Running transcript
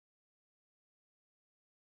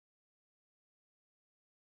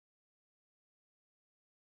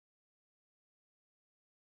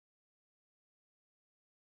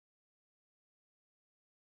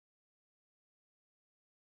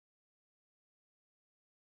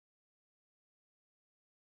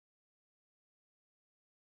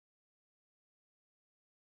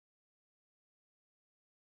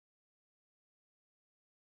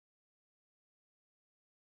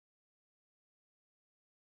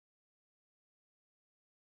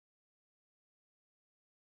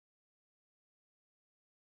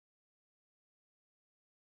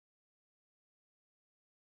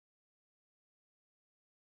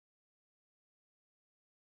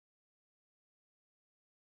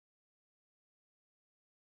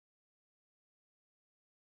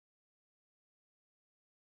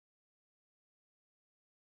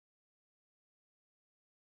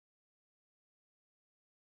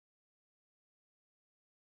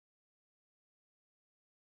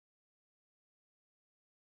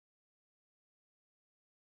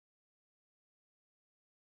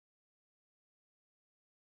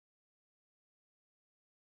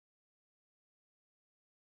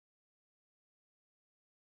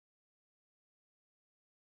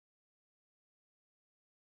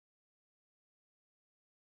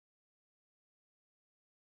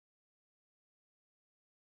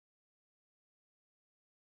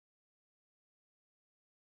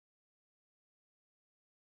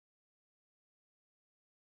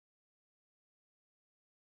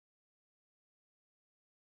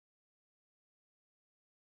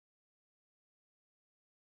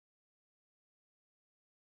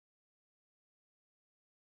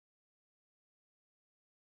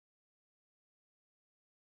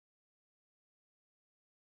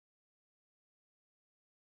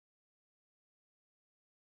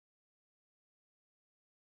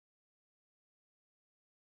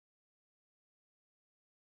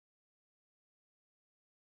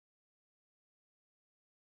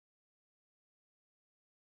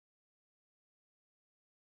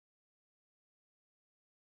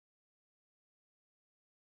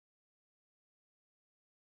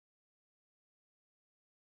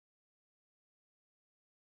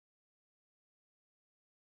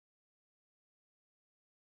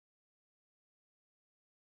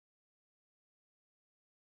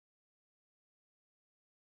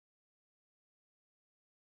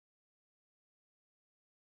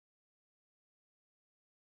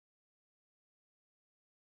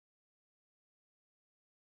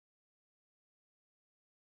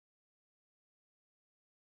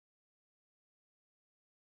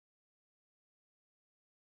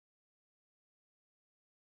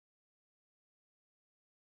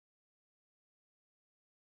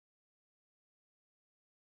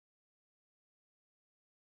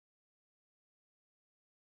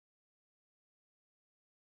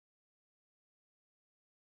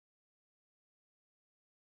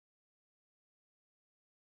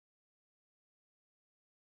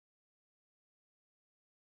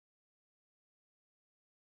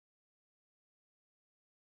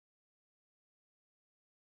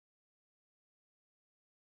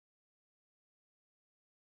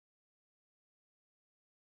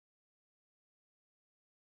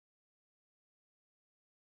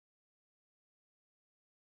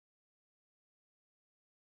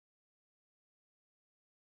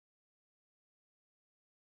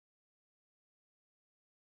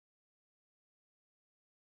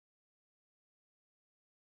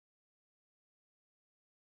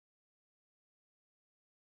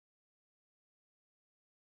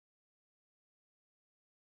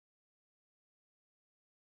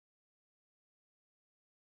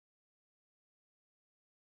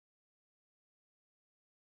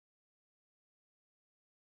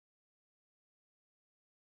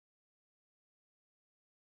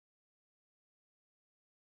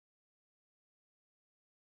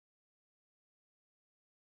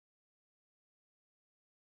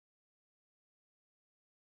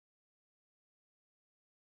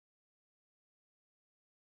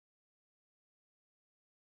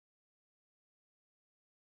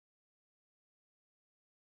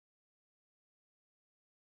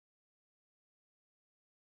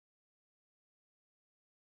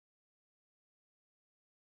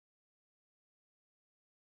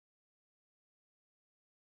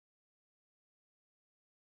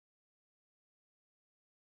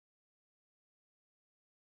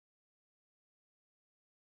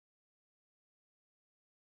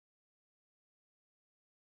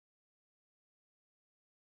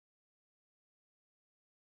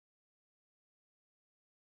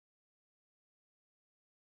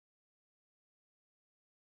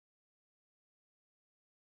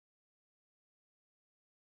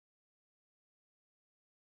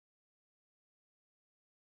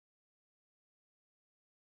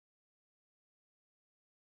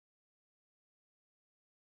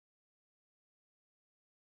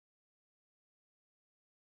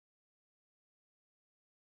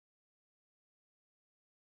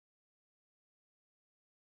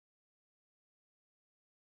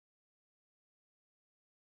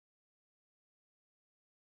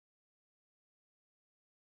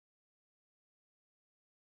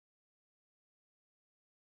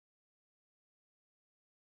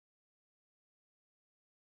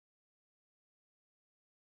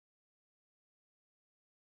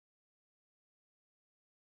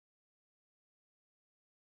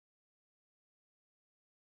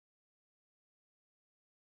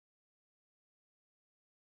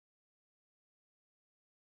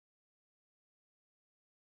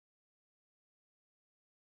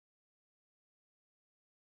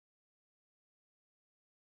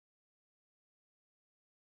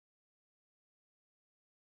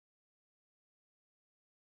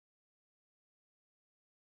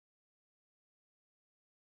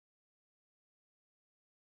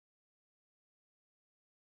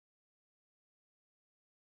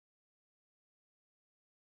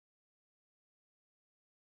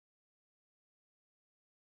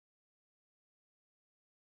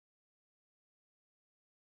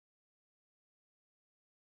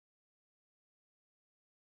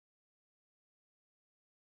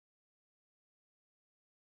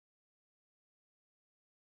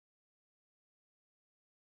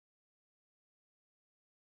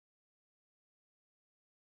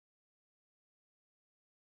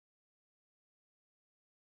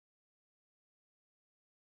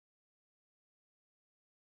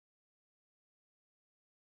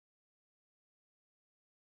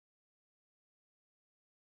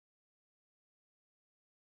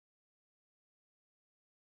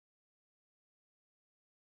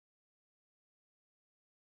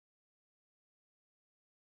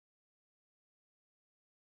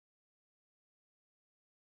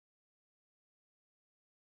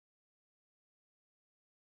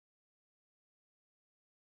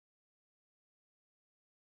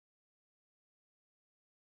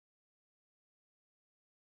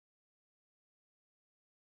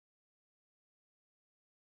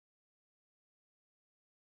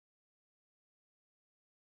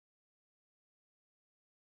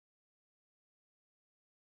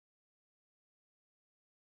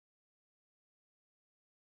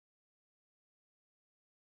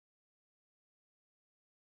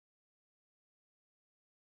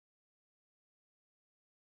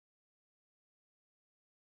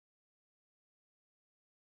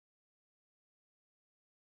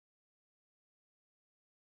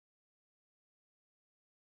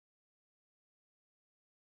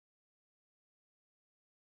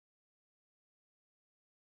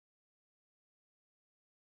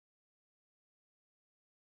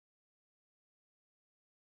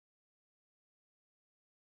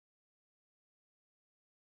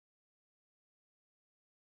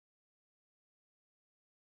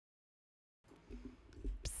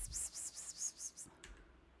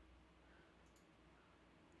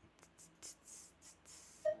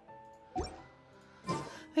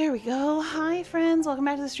There we go. Hi friends, welcome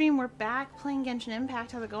back to the stream. We're back playing Genshin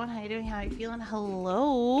Impact. How's it going? How you doing? How you feeling?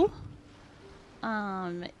 Hello.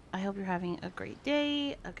 I hope you're having a great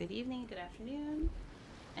day, a good evening, good afternoon.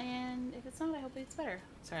 And if it's not, I hope it's better.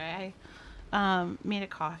 Sorry, I made a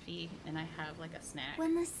coffee and I have like a snack.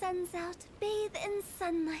 When the sun's out, bathe in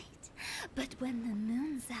sunlight. But when the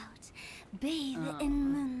moon's out, bathe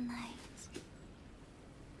in moonlight.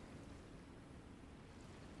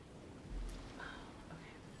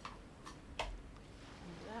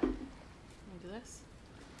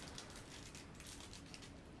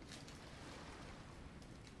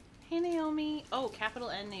 Hey Naomi. Oh, capital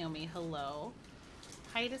N Naomi. Hello.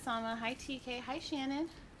 Hi Dasama. Hi TK. Hi Shannon.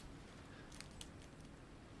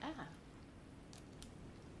 Ah.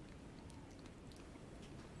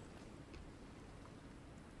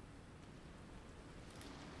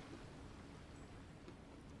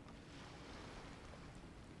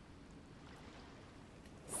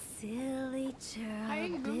 Silly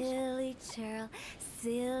churl, Billy churl,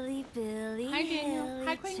 silly Billy. Hi Daniel.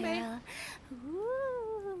 Hi Queen Bay.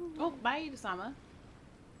 Oh, bye Dasama.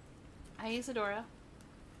 Hi Isadora.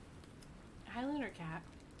 Hi Lunar Cat.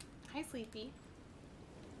 Hi Sleepy.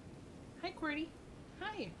 Hi Qwerty.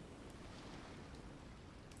 Hi.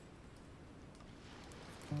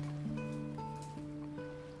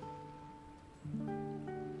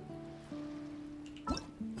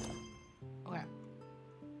 Okay.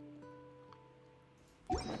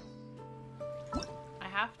 I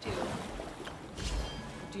have to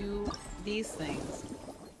do these things.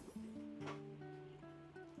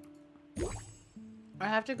 I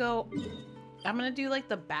have to go. I'm gonna do like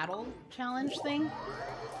the battle challenge thing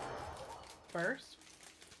first,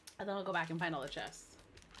 and then I'll go back and find all the chests.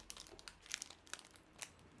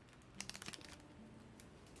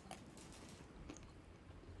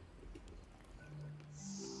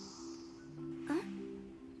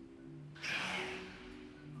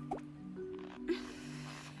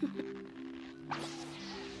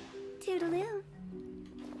 Toodaloo.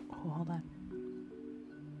 Oh, hold on.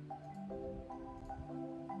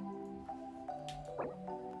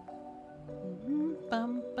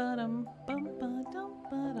 Bum ba-dum bum ba-dum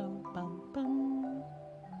ba-dum bum bum.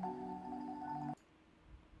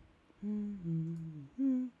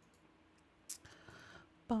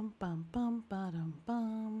 Bum bum bum ba-dum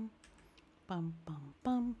bum. Bum bum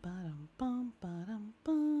bum ba-dum bum ba-dum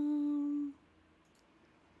bum.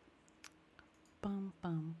 Bum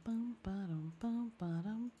bum bum ba-dum bum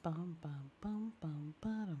ba-dum bum bum bum bum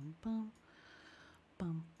ba-dum bum.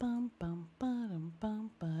 Bum bum bum ba-dum bum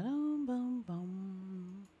ba-dum bum bum.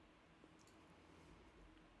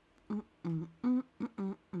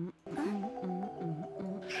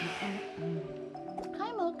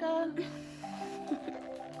 Hi Mocha.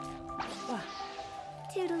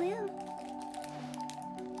 Toodaloo.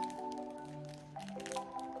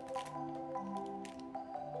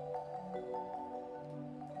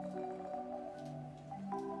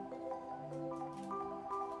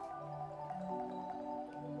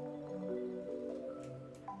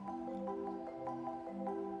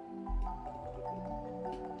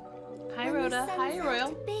 Hi Rhoda. Hi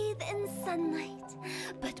Royal. Bathe in sunlight,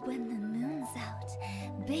 but when the moon's out,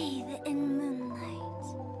 bathe in moonlight.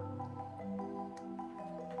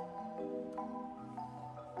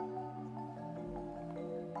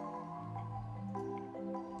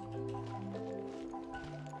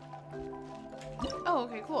 Oh,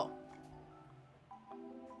 okay, cool.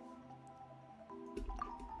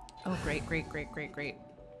 Oh, great, great, great, great, great.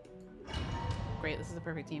 Great, this is the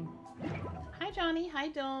perfect team. Hi Johnny. Hi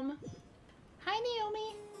Dome. Hi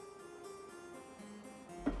Naomi.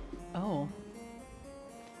 Oh.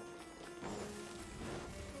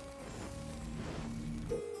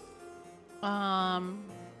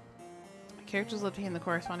 Characters will obtain the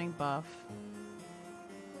corresponding buff.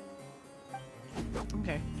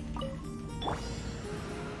 Okay.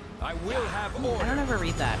 I will have order. I don't ever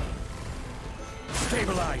read that.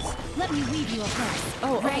 Stabilize. Let me weave you a verse.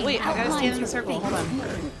 Oh, wait, I gotta stand in a circle. Hold on.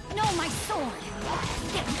 No, my sword.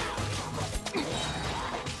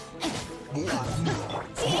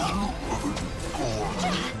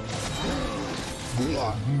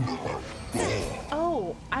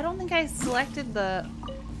 Oh, I don't think I selected the...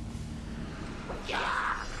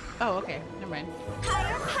 Oh, okay. Never mind.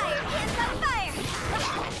 Higher, higher, hands on fire!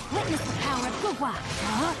 Witness the power of Gugwa.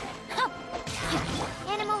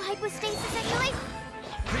 Animal hypostasis emulate?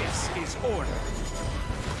 This is order.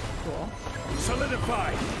 Cool.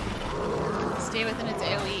 Solidify. Stay within its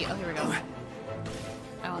AoE. Oh, here we go.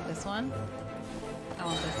 I want this one. I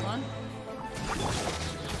want this one.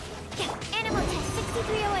 Animal test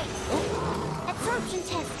 6308. Oh. Absorption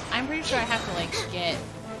test. I'm pretty sure I have to, like, get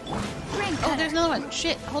Oh, there's another one.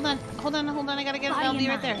 Shit. Hold on. Hold on. Hold on. I gotta get it. I'll be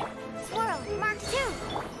right there. Swirl, Mark 2.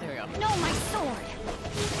 There we go. No, my sword.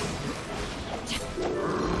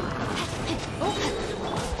 Oh.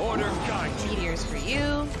 Order guide you. Meteors for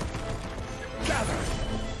you. Gather.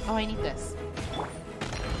 Oh, I need this.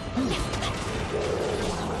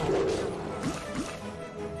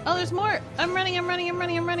 Oh, there's more. I'm running. I'm running. I'm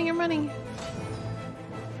running. I'm running. I'm running.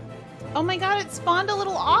 Oh my god, it spawned a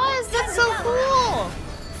little Oz. That's so cool.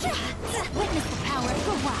 Witness the power of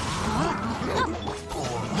the wild.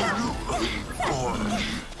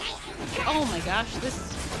 Oh my gosh, this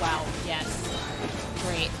is, wow, yes.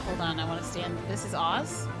 Great, hold on, I want to stand, this is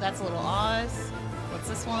Oz? That's a little Oz. What's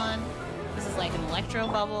this one? This is like an electro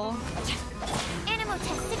bubble. Animal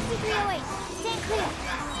test 6308. Stand clear.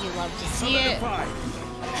 You love to see it. Solidified.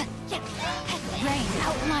 Rain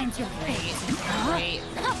outlines your face. Great.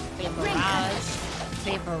 Vaporaz.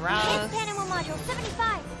 Vaporaz. It's animal module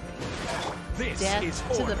 75. This Death is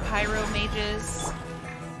to order. the pyro mages.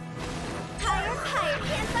 Higher, higher,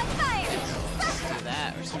 hands on fire. Let's do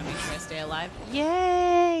that. We're just gonna make sure I stay alive.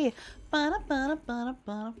 Yay! Bada, bada, bada,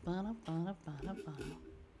 bada, bada, bada, bada, bada.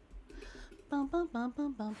 Bum, bum, bum,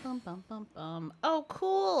 bum, bum, bum, bum, bum, bum. Oh,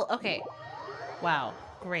 cool. Okay. Wow.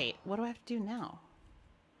 Great. What do I have to do now?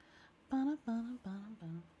 Bada, bada, bada,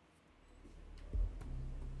 bada.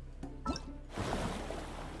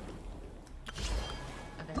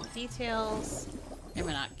 Event details. Am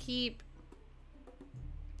I not keep?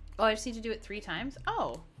 Oh, I just need to do it 3 times?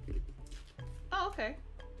 Oh. Oh, okay.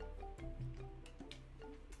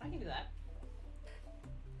 I can do that.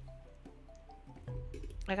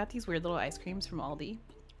 I got these weird little ice creams from Aldi.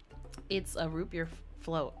 It's a root beer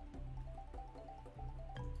float.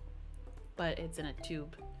 But it's in a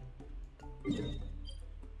tube.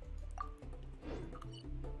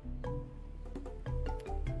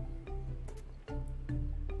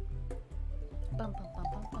 Bum, bum, bum,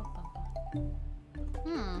 bum, bum, bum,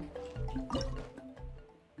 bum.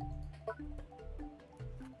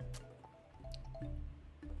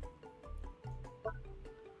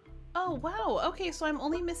 Oh, wow. Okay, so I'm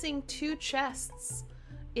only missing 2 chests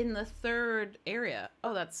in the 3rd area.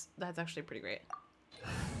 Oh, that's actually pretty great.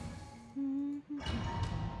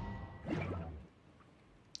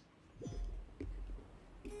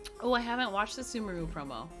 Oh, I haven't watched the Sumeru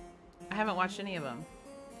promo. I haven't watched any of them.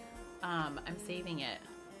 I'm saving it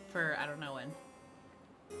for I don't know when.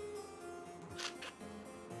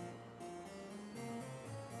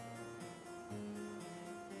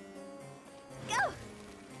 Go.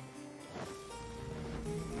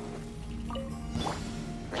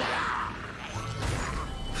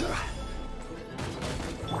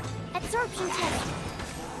 Absorption test.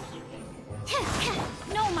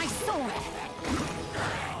 No, my sword.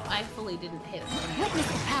 I fully didn't hit it. Witness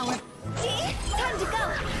the power. Time to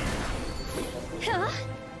go. Huh?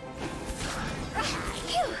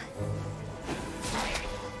 Phew.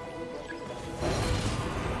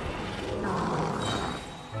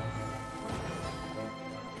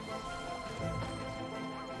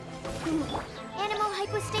 Animal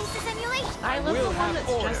hypostasis emulation. I love the We'll one have that's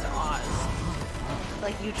order. just Oz.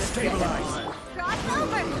 Like you just get Stabilize. on. Cross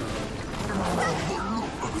over.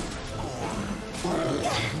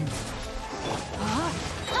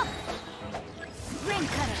 Ring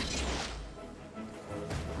cutter.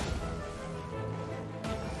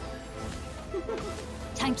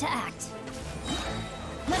 Time to act.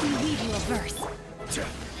 Let me read you a verse.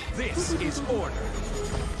 This is order.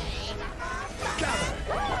 Gather.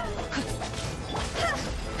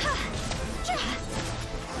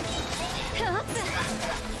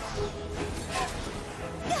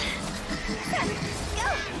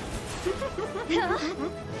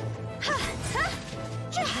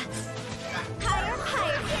 Higher,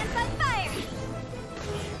 higher, hands on fire!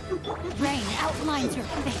 Rain outlines your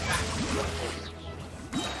face.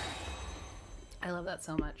 I love that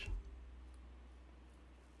so much.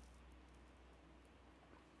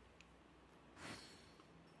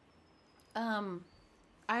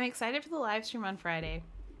 I'm excited for the live stream on Friday.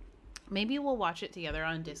 Maybe we'll watch it together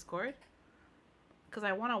on Discord. Because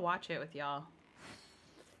I want to watch it with y'all.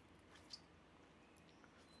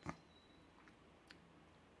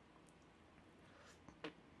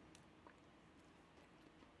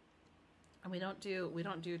 And we don't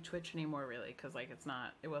do Twitch anymore really, because like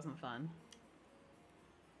it wasn't fun.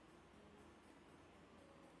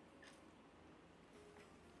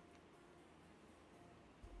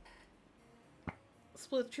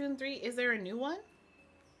 Splatoon 3, is there a new one?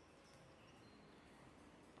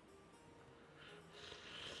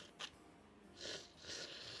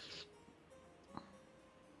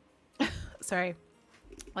 Sorry.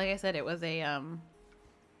 Like I said, it was a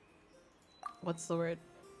what's the word?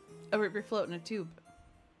 A river float in a tube.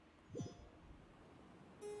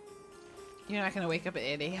 You're not gonna wake up at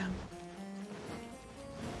 8 a.m.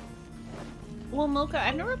 Well, Mocha,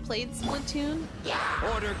 I've never played Splatoon.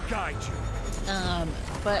 Order guide you.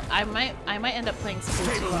 But I might end up playing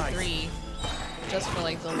Splatoon 3 just for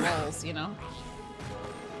like the lulz, you know?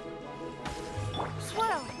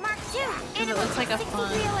 Swirl, Mark 2. Because it looks like a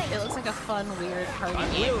fun, weird party I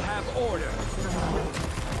game. will have order.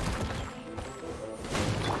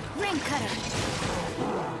 Ring cutter.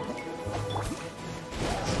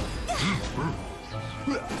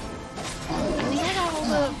 I think I got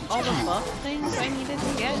all the buff things I needed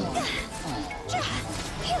to get.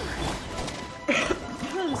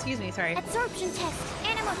 Excuse me, sorry. Absorption test.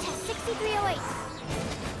 Animal test 6308.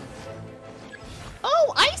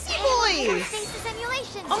 Oh, Icy Boys! Stasis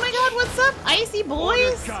emulation. Oh my god, what's up, Icy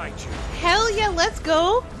Boys? Order guide you. Hell yeah, let's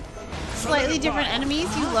go! Slightly different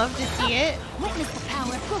enemies, you love to see it. Witness the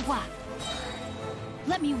power of Gugwa.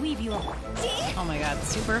 Let me weave you up. Oh my god,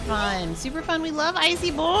 super fun. Super fun, we love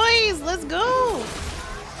Icy Boys! Let's go!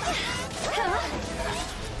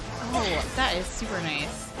 Oh, that is super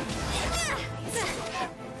nice.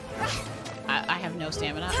 I have no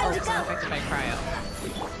stamina. Oh, because I'm affected by cryo.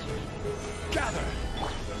 Gather.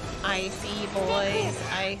 Icy Boys,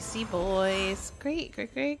 Icy Boys. Great,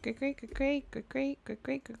 great, great, great, great, great, great, great, great, great,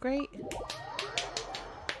 great, great, great.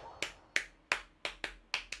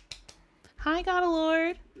 Hi, God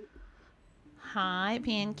Lord. Hi,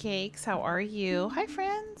 Pancakes. How are you? Hi,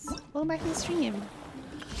 friends. Welcome back to the stream.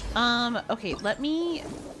 Okay, let me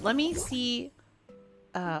see.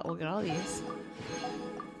 We'll get all these.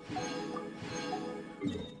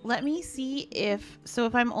 Let me see if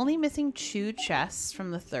I'm only missing 2 chests from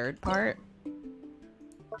the third part,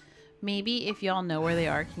 maybe if y'all know where they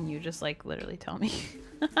are, can you just like literally tell me?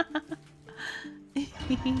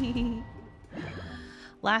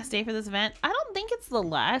 Last day for this event? I don't think it's the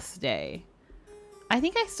last day. I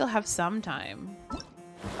think I still have some time.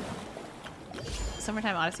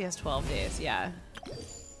 Summertime Odyssey has 12 days, yeah.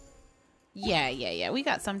 Yeah, we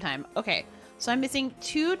got some time. Okay, so I'm missing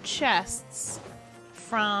 2 chests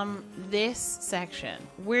from this section.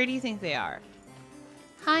 Where do you think they are?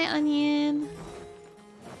 Hi, Onion.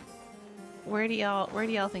 Where do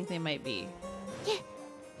y'all think they might be?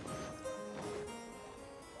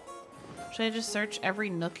 Should I just search every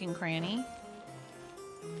nook and cranny?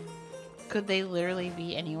 Could they literally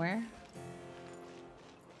be anywhere?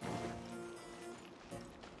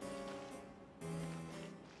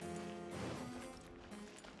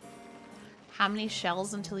 How many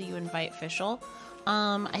shells until you invite Fischl?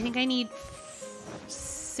 I think I need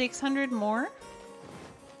 600 more.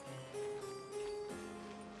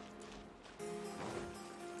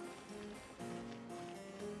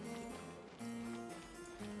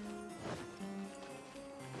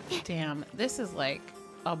 Damn, this is like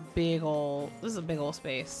a big ol', this is a big ol'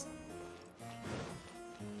 space.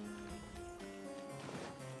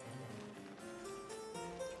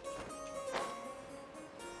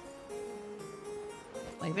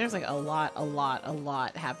 Like there's like a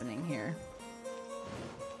lot happening here.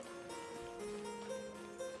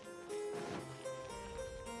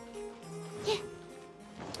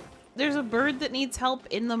 There's a bird that needs help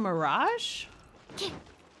in the Mirage?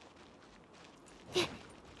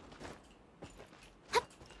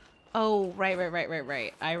 Oh,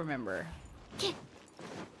 right. I remember. Did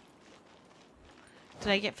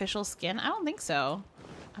I get Fischl's skin? I don't think so.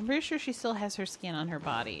 I'm pretty sure she still has her skin on her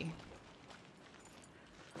body.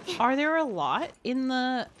 Are there a lot in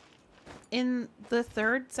the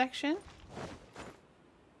third section?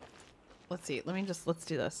 Let's see. Let's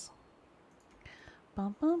do this.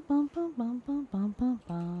 Bum, bum, bum, bum, bum, bum, bum, bum,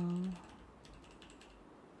 bum.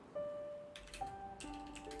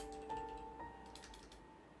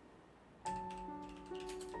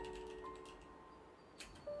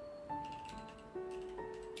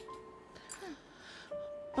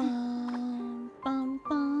 Bum, bum,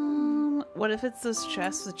 bum. What if it's those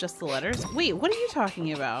chests with just the letters? Wait, what are you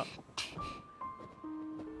talking about?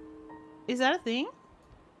 Is that a thing?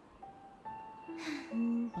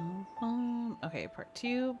 Okay, part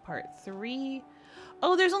 2, part 3.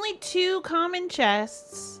 Oh, there's only 2 common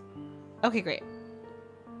chests. Okay, great.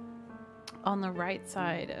 On the right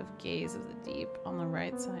side of Gaze of the Deep. On the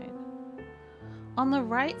right side. On the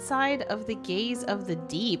right side of the Gaze of the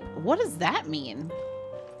Deep. What does that mean?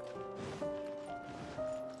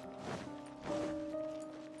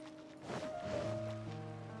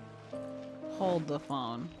 Hold the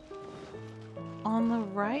phone. On the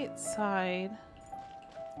right side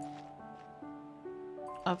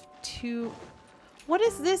of 2. What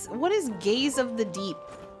is this? What is Gaze of the Deep?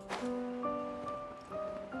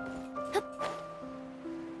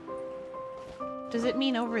 Does it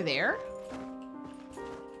mean over there?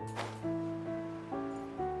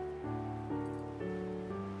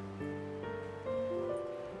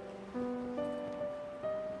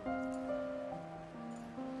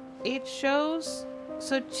 It shows...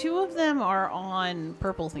 So 2 of them are on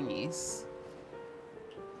purple thingies.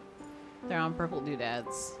 They're on purple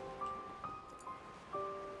doodads.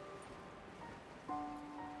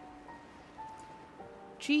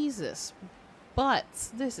 Jesus.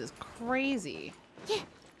 Butts. This is crazy. Yeah.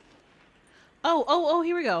 Oh,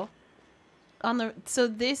 here we go. So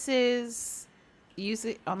this is... Use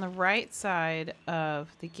it on the right side of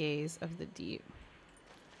the gaze of the deep.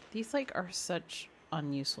 These, like, are such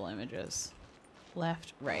unuseful images.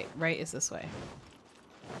 Left, right. Right is this way.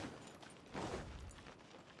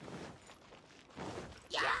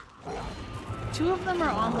 Yeah. 2 of them are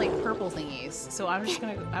on, like, purple thingies. So I'm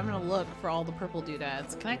gonna look for all the purple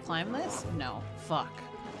doodads. Can I climb this? No. Fuck.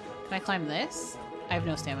 Can I climb this? I have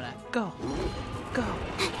no stamina. Go. Go.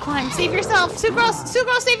 Climb. Save yourself. Sucrose!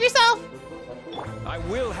 Sucrose, save yourself! I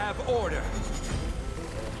will have order.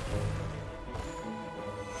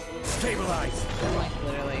 Stabilize. I'm, like,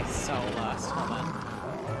 literally so lost. Hold on.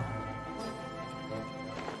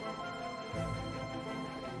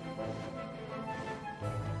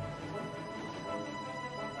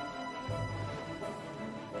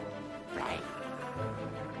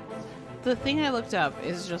 The thing I looked up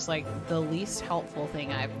is just like the least helpful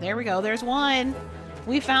thing I've... There we go. There's one.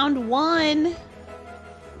 We found one.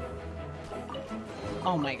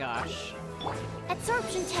 Oh my gosh.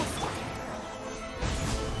 Absorption test.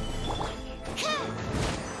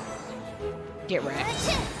 Get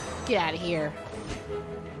wrecked. Get out of here.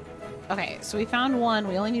 Okay, so we found one.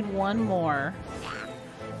 We only need one more.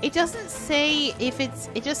 It doesn't say if it's...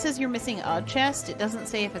 It just says you're missing a chest. It doesn't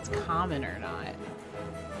say if it's common or not.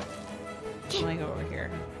 Let me go over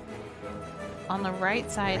here. On the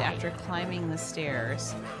right side after climbing the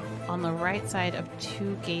stairs. On the right side of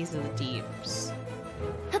 2 Gaze of the Deeps.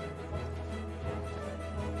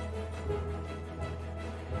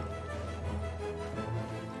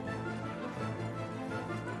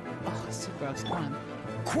 Oh, so gross. Come on.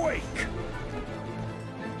 Quake!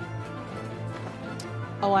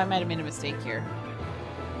 Oh, I might have made a mistake here.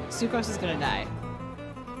 Sucrose is gonna die.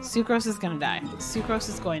 Sucrose is gonna die. Sucrose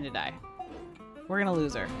is going to die. We're gonna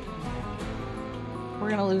lose her. We're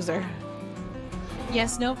gonna lose her.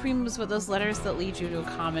 Yes, no premiums with those letters that lead you to a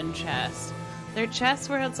common chest. They're chests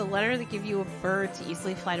where it's a letter that give you a bird to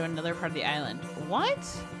easily fly to another part of the island. What?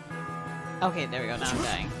 Okay, there we go. Now I'm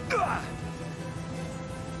dying.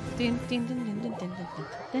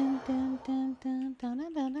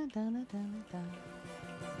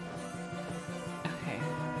 Okay.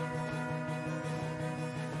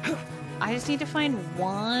 I just need to find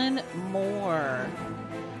one more.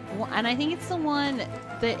 And I think it's the one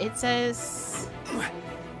that it says...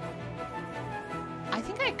 I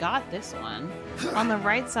think I got this one. On the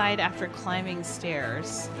right side after climbing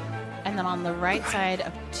stairs. And then on the right side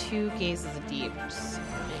of 2 Gazes of Deeps.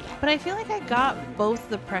 But I feel like I got both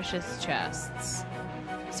the precious chests.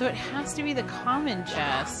 So it has to be the common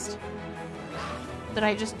chest. That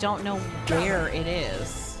I just don't know where it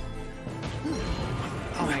is.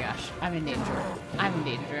 Oh my gosh, I'm in danger. I'm in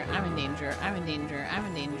danger. I'm in danger. I'm in danger. I'm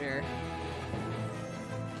in danger.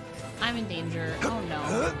 I'm in danger. Oh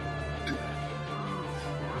no.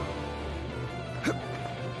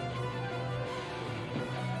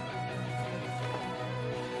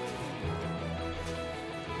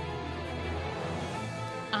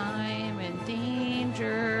 I'm in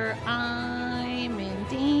danger. I'm in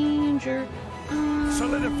danger.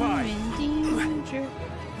 Solidify. I'm in danger.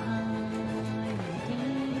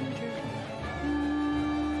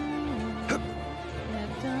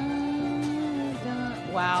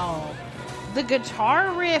 Wow. The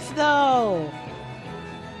guitar riff, though.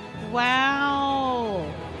 Wow.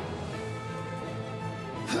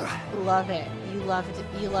 Love it. You love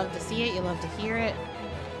to see it. You love to hear it.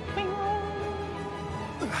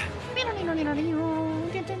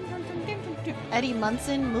 Eddie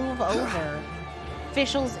Munson, move over.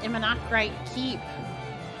 Officials Immonocrite Keep.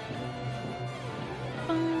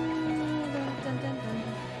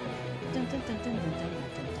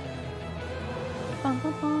 Bum,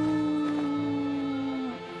 bum,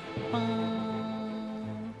 bum.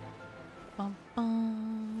 Bum. Bum,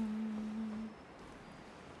 bum.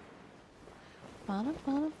 Ba-da,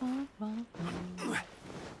 ba-da, ba-da, ba-da, ba.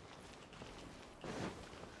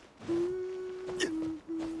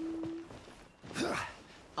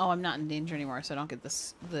 Oh, I'm not in danger anymore, so I don't get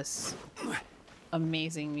this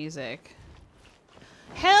amazing music.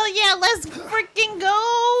 Hell yeah, let's freaking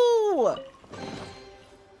go!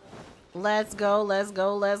 Let's go, let's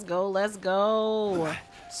go, let's go, let's go.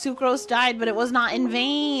 Sucrose died, but it was not in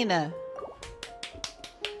vain.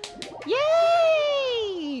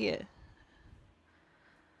 Yay!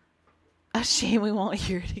 A shame we won't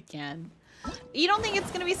hear it again. You don't think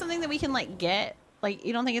it's gonna be something that we can like get? Like,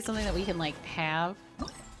 you don't think it's something that we can like have?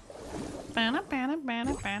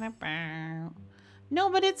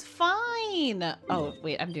 No, but it's fine. Oh,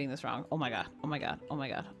 wait, I'm doing this wrong. Oh my god. Oh my god. Oh my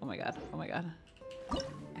god. Oh my god. Oh my god.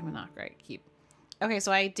 I'm not great. Keep. Okay,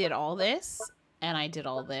 so I did all this and I did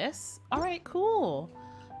all this. All right, cool.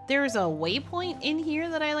 There's a waypoint in here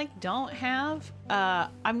that I like don't have.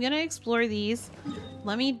 I'm gonna explore these.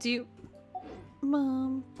 Let me do.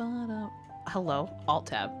 Hello, Alt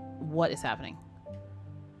tab. What is happening?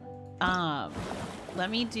 Let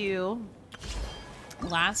me do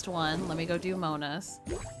last one. Let me go do Mona's.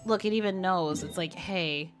 Look, it even knows. It's like,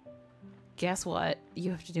 hey, guess what? You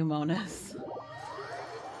have to do Mona's.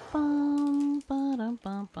 Bum, ba-dum,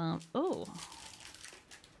 bum, bum. Oh.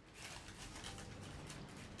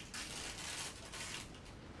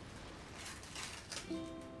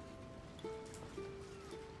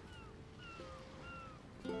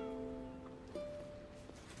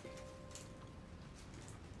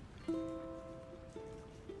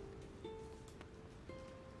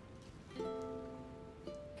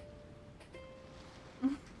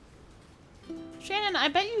 Shannon, I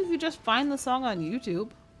bet you could just find the song on YouTube.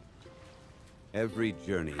 Every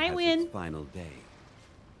journey has its final day.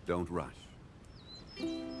 Don't rush.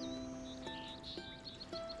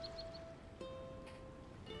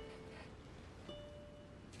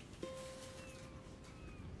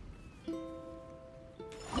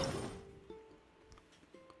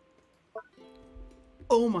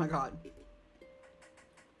 Oh my god.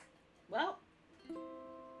 Well.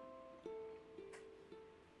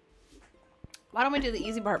 Why don't we do the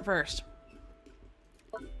easy part first?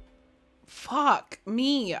 Fuck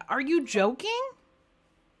me. Are you joking?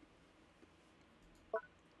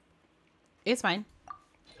 It's fine.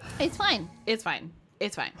 It's fine. It's fine.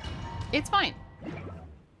 It's fine. It's fine.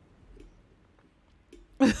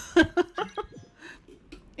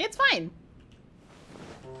 It's fine.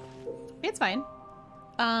 It's fine.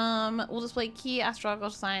 We'll display key astrological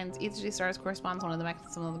signs. Each of these stars corresponds to one of the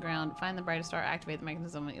mechanisms on the ground. Find the brightest star, activate the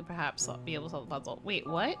mechanism, and you'll perhaps be able to solve the puzzle. Wait,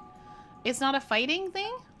 what? It's not a fighting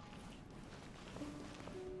thing?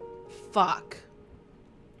 Fuck.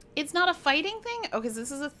 It's not a fighting thing? Oh, because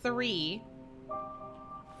this is a 3.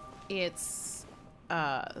 It's,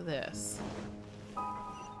 this.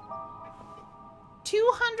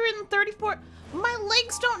 234. My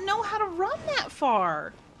legs don't know how to run that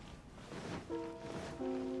far.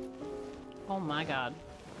 Oh my god.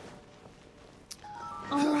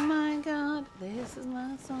 Oh my god. This is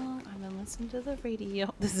my song. I've been listening to the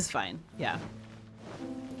radio. This is fine. Yeah.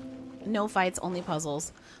 No fights, only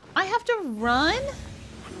puzzles. I have to run?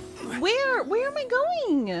 Where am I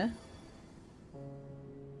going?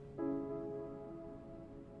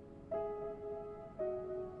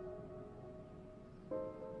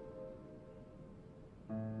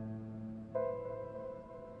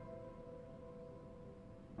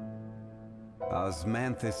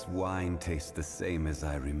 Osmanthus wine tastes the same as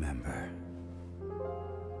I remember.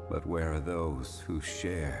 But where are those who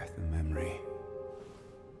share the memory?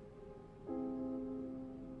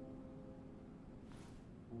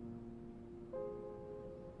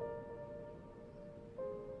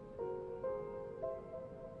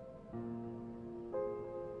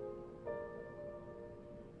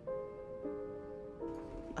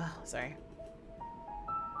 Oh, sorry.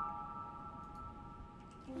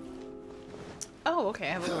 Oh, okay.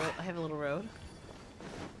 I have a little road.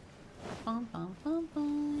 Bum, bum, bum,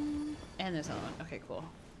 bum. And there's another one. Okay, cool.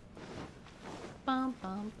 Bum,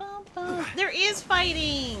 bum, bum, bum. There is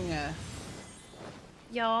fighting!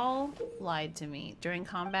 Y'all lied to me. During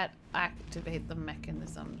combat, activate the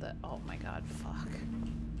mechanism that... Oh my god, fuck.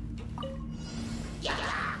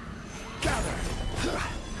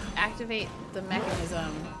 Activate the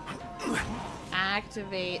mechanism.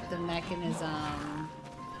 Activate the mechanism.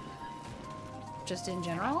 Just in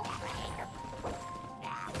general?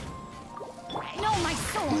 No, my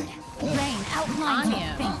sword! Rain outlines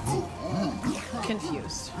your fate.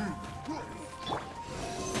 Confused.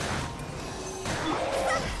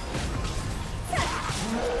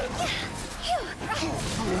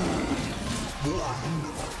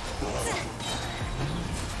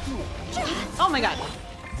 Oh my god.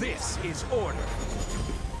 This is order.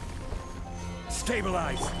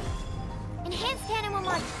 Stabilize. Enhanced cannon will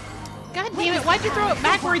mark. God damn it, why'd you throw it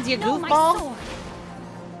backwards, you No, my goofball? sword.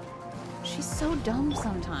 She's so dumb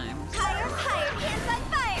sometimes. Higher, higher, hands on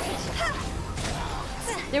fire!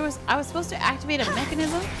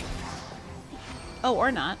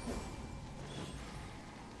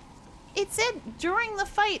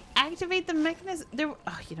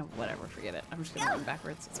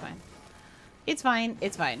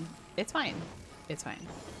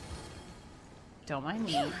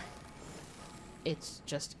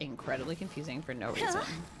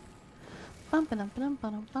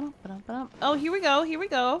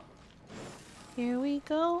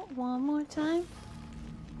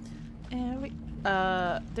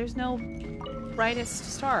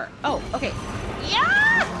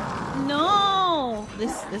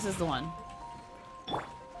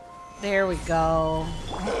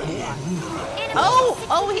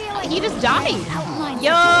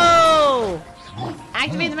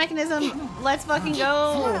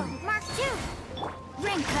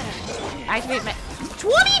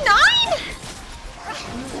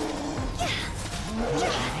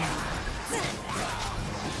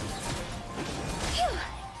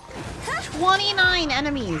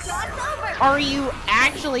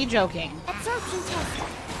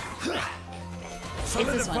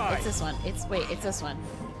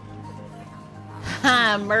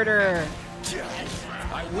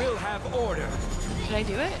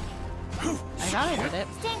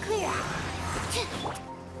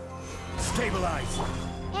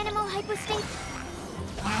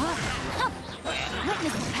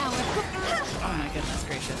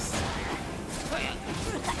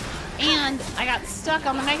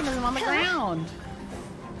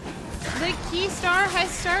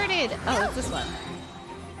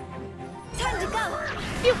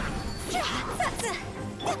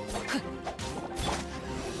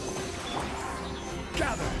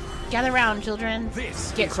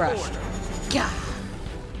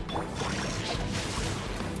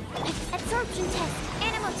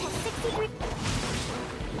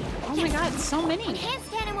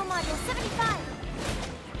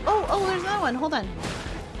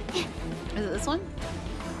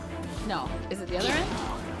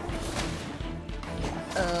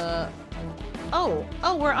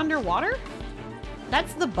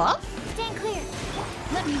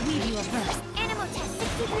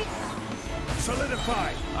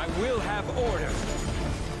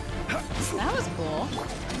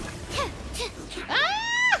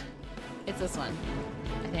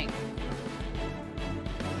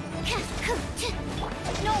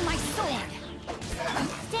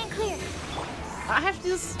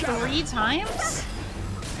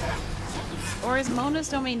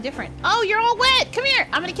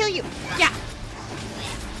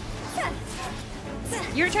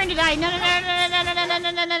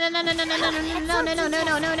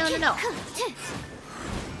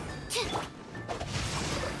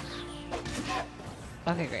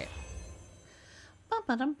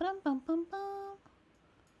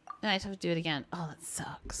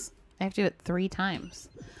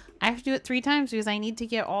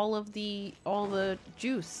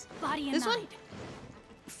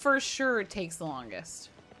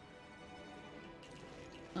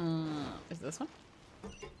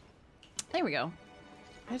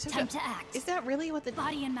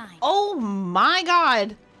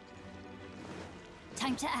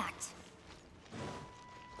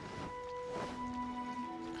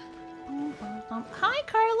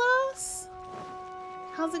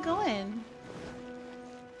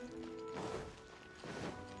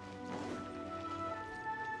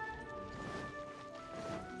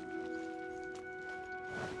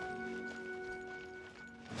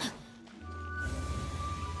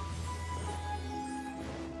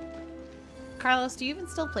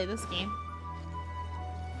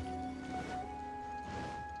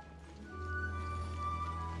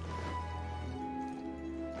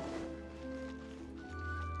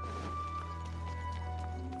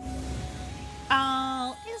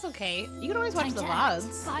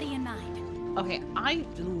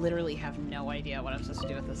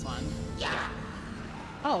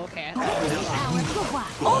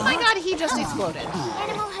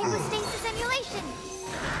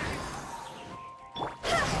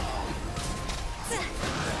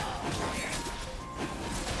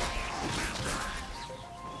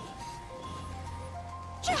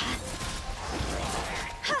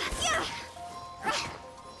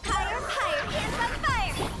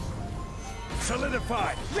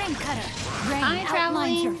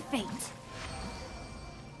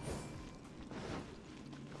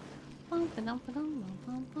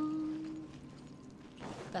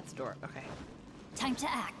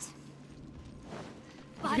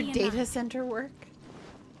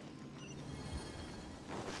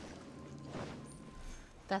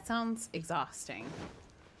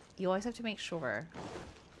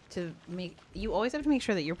 to make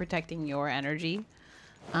sure that you're protecting your energy,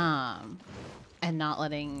 and not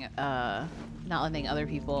letting other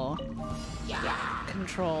people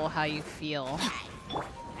control how you feel.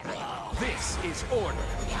 This is order.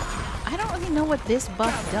 I don't really know what this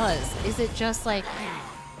buff does. Is it just like...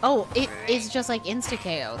 Oh, it is just like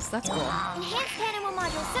insta-chaos. That's cool. Enhanced animal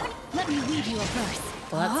module 7. Let me weave you a verse.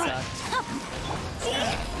 Well, that sucked.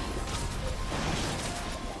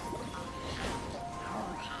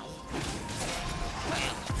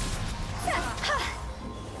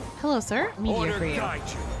 Hello, sir. Meteor Order for you. guide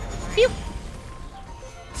you. Phew.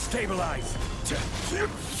 Stabilize.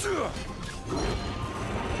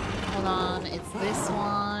 Hold on, it's this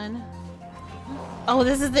one. Oh,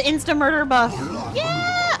 this is the insta-murder buff.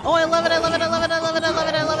 Yeah! Oh, I love it, I love it, I love it, I love it, I love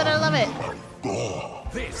it, I love it, I love it.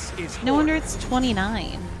 This is No wonder it's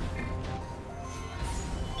 29.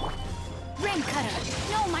 Ring cutter.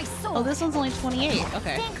 No, my sword. Oh, this one's only 28.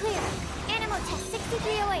 Okay. Stand clear. Animal test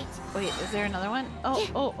 6308. Wait, is there another one? Oh,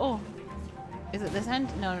 oh, oh. Is it this end?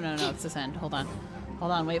 No, no, no, no, it's this end. Hold on.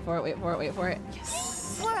 Hold on, wait for it, wait for it, wait for it.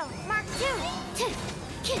 Yes. Swirl. Mark 2.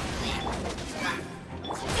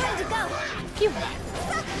 Time to go. Phew.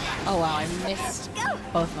 Oh, wow, I missed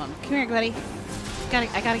both of them. Come here, buddy.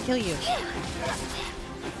 I gotta kill you.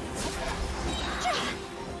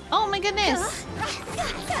 Oh my goodness!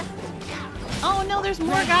 Oh no, there's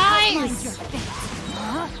more guys!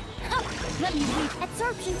 Let me read.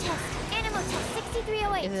 Absorption test. Animal test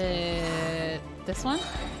 6308. Is it this one?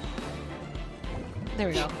 There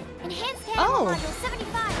we go. Enhanced animal Oh! module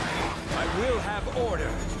 75. I will have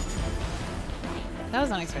order. That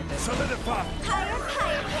was unexpected. Solidify. Higher.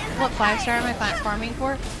 What 5-star am I farming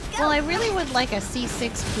for? Well, I really would like a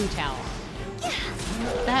C6 flu towel.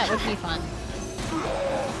 That would be fun.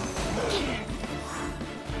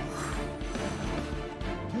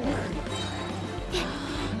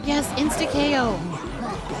 Yes, insta-KO.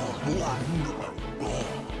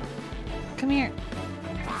 Come here.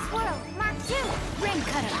 Swirl. Mark 2. Ring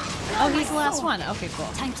cutter. Oh, he's the last one. Okay, cool.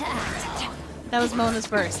 Time to act. That was Mona's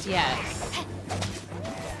burst, yes.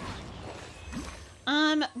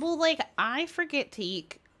 Well, like, I forget to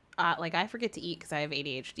eat, because I have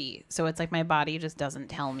ADHD. So it's like my body just doesn't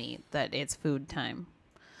tell me that it's food time.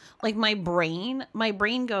 Like, my brain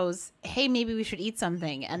goes, hey, maybe we should eat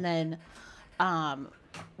something. And then,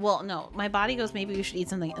 well, no, my body goes, maybe we should eat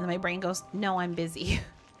something. And then my brain goes, no, I'm busy.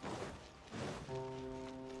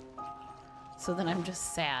 So then I'm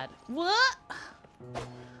just sad. What?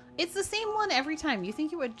 It's the same one every time. You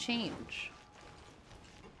think it would change.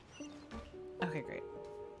 Okay, great.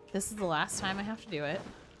 This is the last time I have to do it.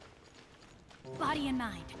 Body and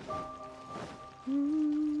mind.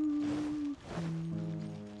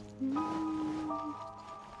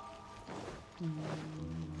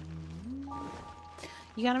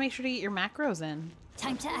 You gotta make sure to get your macros in.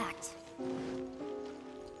 Time to act.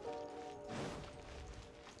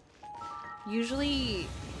 Usually,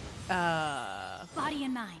 Body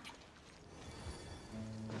and mind.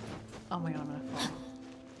 oh my god, I'm gonna fall.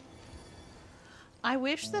 I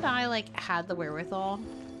wish that I, like, had the wherewithal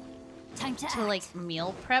Time to act. like,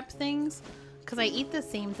 meal prep things. Because I eat the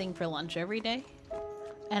same thing for lunch every day.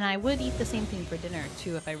 And I would eat the same thing for dinner,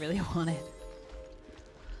 too, if I really wanted.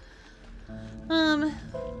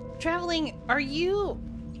 Traveling, are you...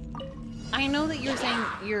 I know that you're saying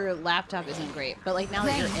your laptop isn't great, but, like, now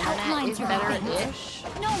that your internet is better-ish,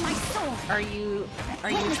 No, my soul. are you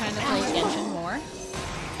trying to play Genshin more?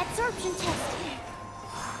 Absorption test.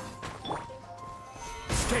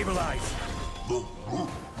 Stabilize.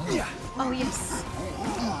 Oh, yes.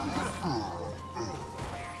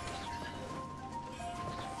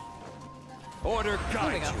 Order There we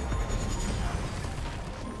guide go. you.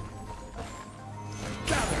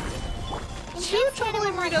 Gather. Two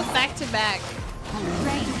chocolate burritos back to back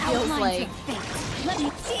Rain feels outlines like your fate. Let me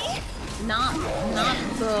see. not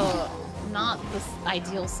the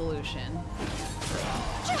ideal solution.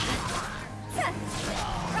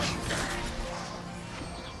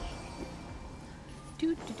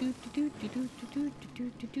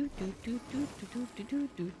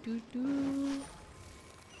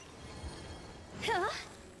 Huh?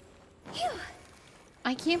 Phew.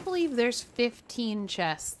 I can't believe there's 15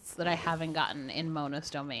 chests that I haven't gotten in Mona's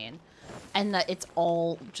domain, and that it's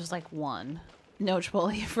all just like one. No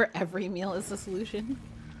Chipotle for every meal is the solution.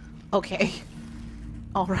 Okay.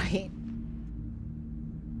 All right.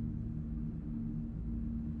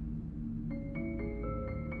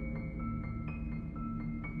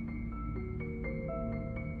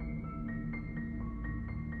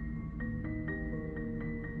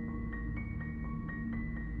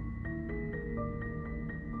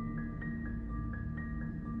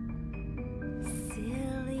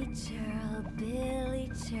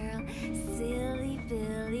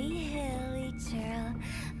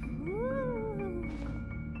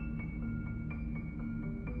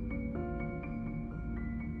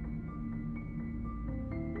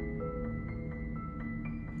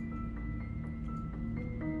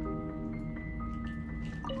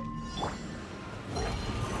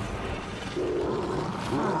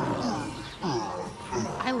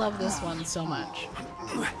 love this one so much.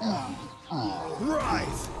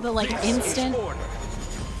 Rise. The like This instant. is order.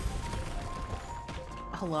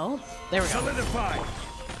 Hello? There we go. Solidify.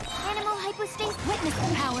 Animal hypostasis. Witness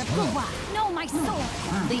the power of Guwa. Know my soul.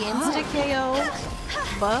 The insta KO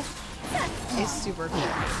buff is super cool.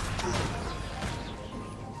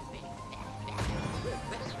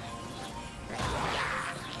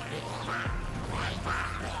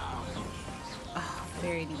 Oh,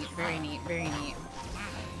 very neat, very neat, very neat.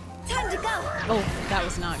 Time to go. Oh, that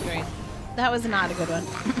was not great. That was not a good one.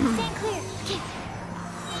 Stand clear.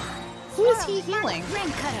 Who is he healing?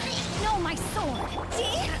 Ring cutter. Know my sword.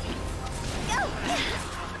 Go.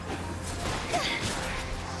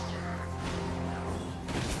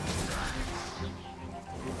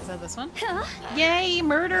 Is that this one? Huh? Yay,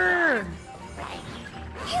 murder!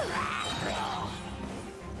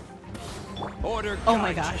 Order. Oh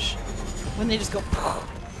my guide. gosh. When they just go.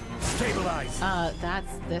 Stabilize.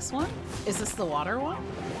 That's this one? Is this the water one?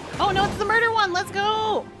 Oh no, it's the murder one! Let's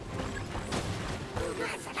go!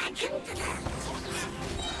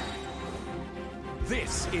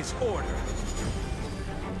 This is order.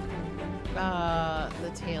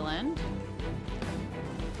 The tail end.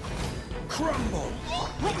 Crumble.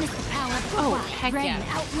 Witness the power of Guwa. Oh, heck Rain yeah.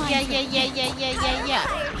 outlines Yeah, it. yeah, yeah, yeah, yeah, yeah, yeah.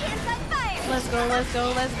 Fire, hands on fire. Let's go, let's go,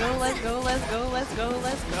 let's go, let's go, let's go, let's go,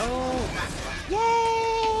 let's go.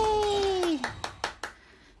 Yay!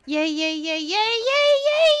 Yay, yay, yay, yay, yay,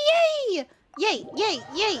 yay, yay! Yay, yay,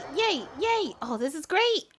 yay, yay, yay! Oh, this is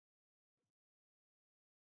great!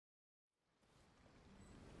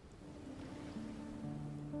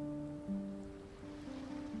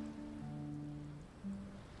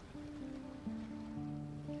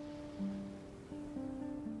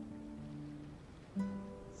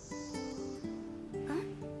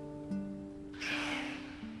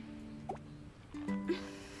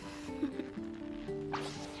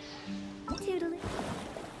 Toodly.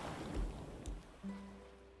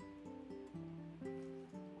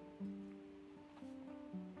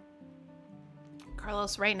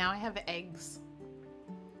 Carlos, right now I have eggs.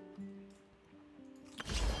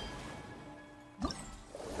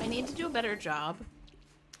 I need to do a better job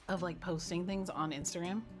of like posting things on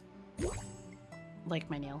Instagram. Like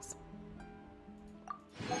my nails.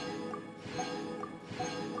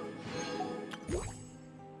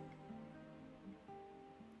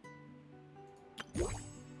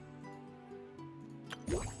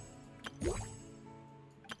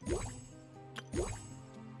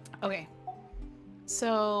 Okay.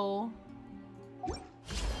 So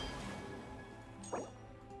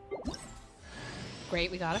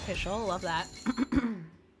great, we got official. Love that.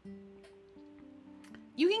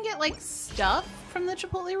 You can get like stuff from the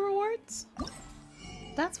Chipotle rewards?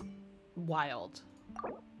 That's wild.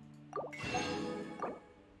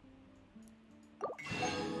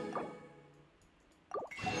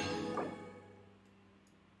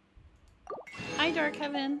 Hi Dark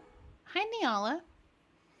Heaven. Hi Niala.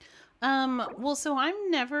 Well, so I'm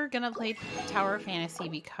never gonna play Tower Fantasy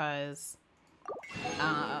because,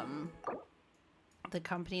 the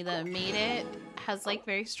company that made it has, like,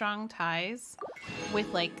 very strong ties with,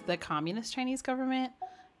 like, the communist Chinese government,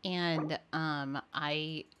 and,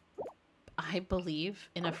 I believe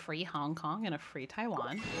in a free Hong Kong and a free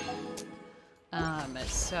Taiwan.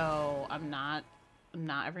 So I'm not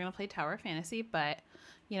ever gonna play Tower Fantasy, but,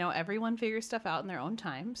 you know, everyone figures stuff out in their own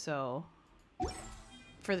time, so...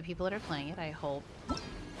 For the people that are playing it, I hope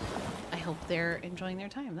they're enjoying their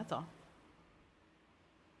time. That's all.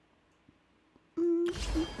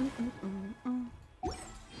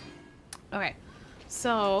 Okay,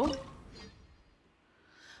 so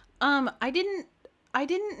I didn't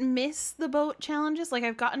miss the boat challenges. Like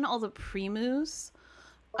I've gotten all the premus.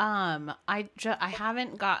 I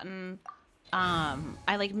haven't gotten. I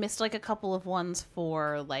like missed like a couple of ones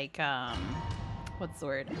for like what's the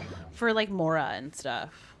word? For like Mora and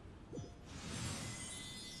stuff.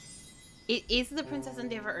 It is the Princess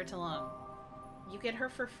Endeavor Ertalong. You get her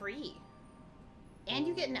for free. And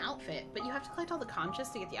you get an outfit, but you have to collect all the conches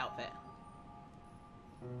to get the outfit.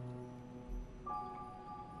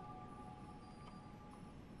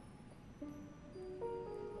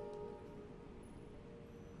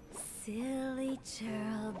 Silly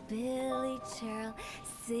churl, Billy churl,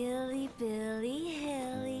 silly Billy,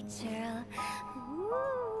 hilly churl.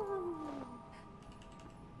 Woo.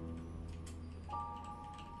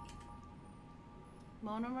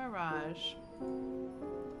 Mona Mirage.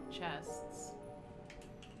 Chests.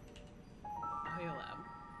 Oyo Lab.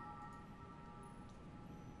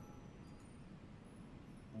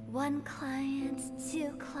 1 client,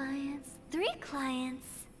 2 clients, 3 clients.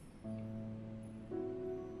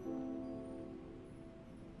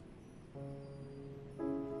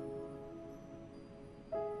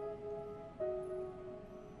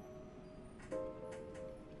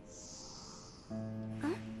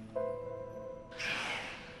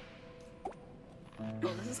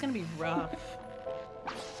 gonna be rough.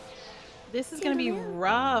 This is gonna be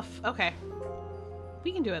rough. Okay.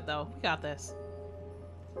 We can do it though. We got this.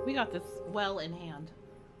 We got this well in hand.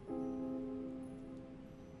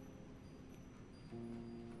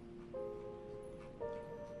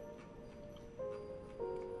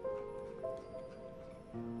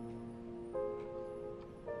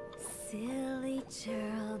 Silly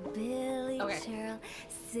churl, Billy churl,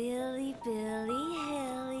 silly Billy,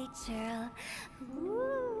 hilly churl.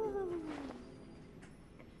 Woo.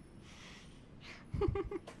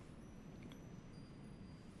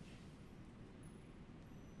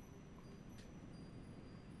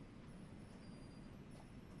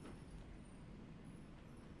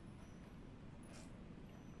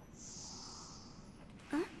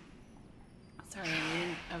 Sorry,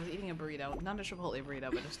 I was eating a burrito. Not a Chipotle burrito,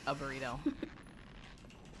 but just a burrito.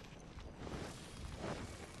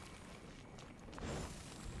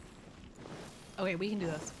 Okay, we can do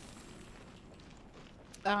this.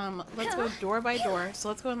 Let's go door by door. So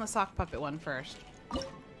let's go in the sock puppet one first.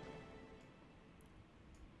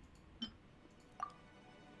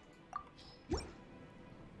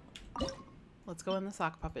 Let's go in the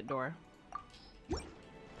sock puppet door.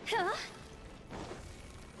 Huh?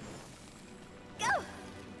 Go!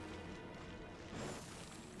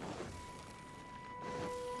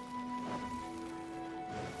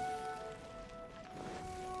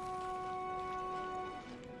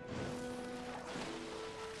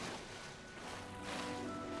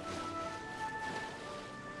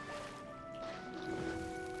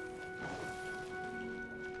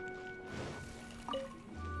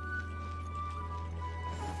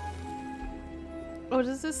 Oh,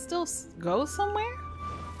 does this still go somewhere?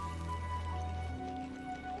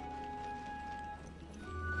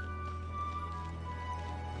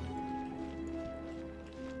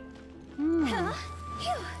 Huh?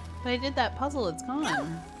 Phew. But I did that puzzle, it's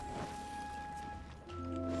gone.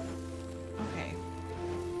 Okay.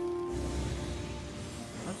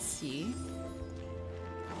 Let's see.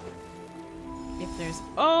 If there's...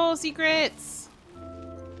 Oh, secrets!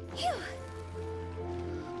 Phew.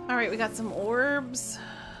 Alright, we got some orbs.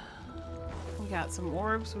 We got some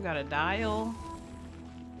orbs. We got a dial.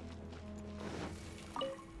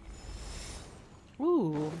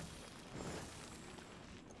 Ooh.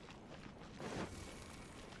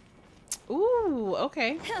 Ooh,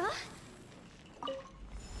 okay. Huh?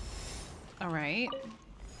 Alright.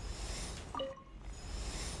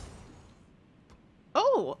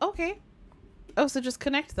 Oh, okay. Oh, so just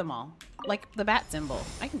connect them all. Like the bat symbol.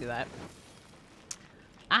 I can do that.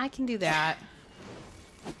 I can do that.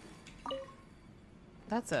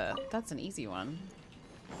 That's an easy one.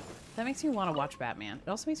 That makes me want to watch Batman. It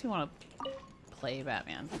also makes me want to play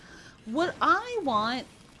Batman. What I want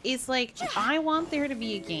is like, I want there to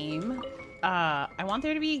be a game. I want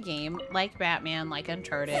there to be a game like Batman, like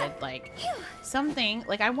Uncharted, like something.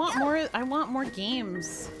 Like I want more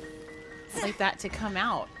games like that to come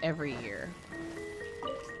out every year.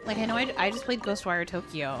 Like I know I just played Ghostwire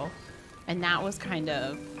Tokyo, and that was kind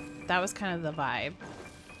of the vibe.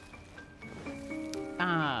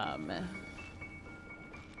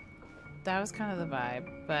 That was kind of the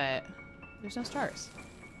vibe, but there's no stars.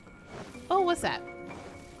 Oh, what's that?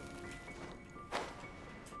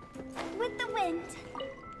 With the wind.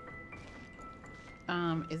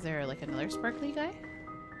 Is there like another sparkly guy?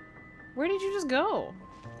 Where did you just go?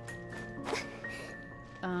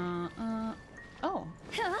 Oh.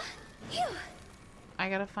 Huh? Phew. I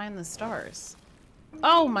gotta find the stars.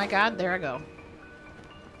 Oh my god, there I go.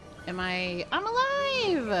 I'm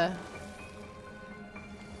alive!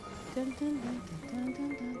 Dun, dun, dun, dun, dun, dun,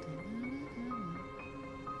 dun, dun, dun.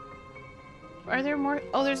 Are there more?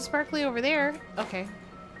 Oh, there's a sparkly over there. Okay.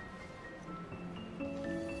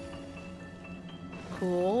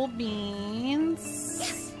 Cool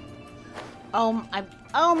beans. Oh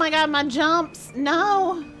my god, my jumps!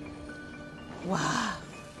 No! Wow.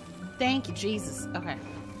 Thank you, Jesus. Okay.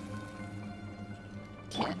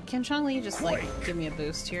 Can Chong-Li just like give me a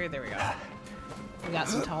boost here? There we go. We got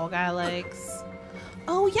some tall guy legs.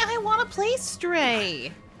 Oh yeah, I want to play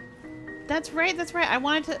Stray. That's right. That's right. I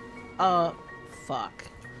wanted to. Fuck.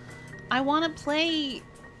 I want to play.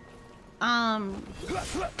 I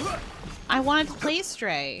wanted to play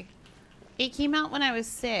Stray. It came out when I was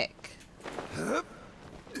sick.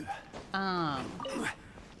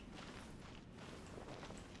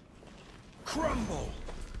 Crumble.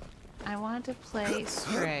 I wanted to play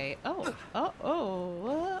Stray. Oh,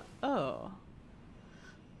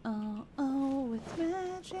 with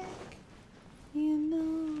magic, you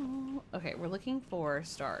know. Okay, we're looking for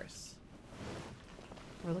stars.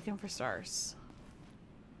 We're looking for stars.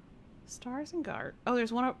 Stars and guard. Oh,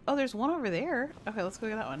 there's one. Oh, there's one over there. Okay, let's go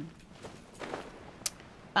get that one.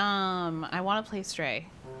 I want to play Stray.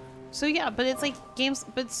 So yeah, but it's like games.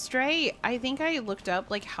 But Stray, I think I looked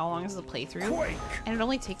up like how long is the playthrough, Quake. and it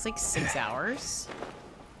only takes like 6 hours.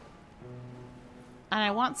 And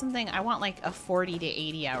I want something. I want like a 40 to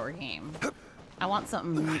 80 hour game. I want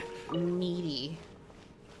something meaty.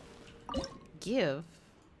 Give.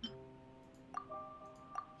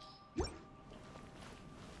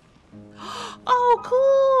 Oh,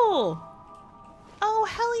 cool! Oh,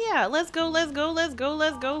 hell yeah! Let's go, let's go, let's go,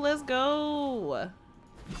 let's go, let's go!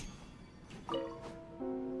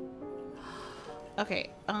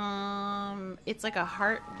 Okay, it's like a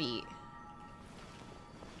heartbeat.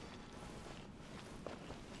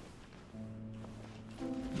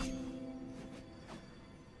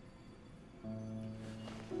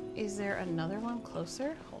 Is there another one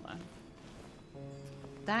closer? Hold on.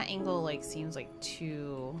 That angle, like, seems like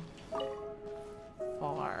too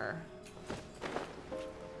far.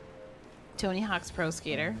 Tony Hawk's Pro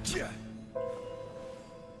Skater.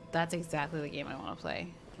 That's exactly the game I want to play.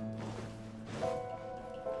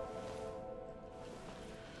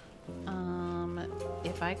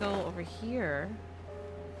 If I go over here,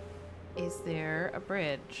 is there a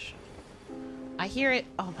bridge? I hear it.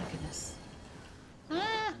 Oh my goodness.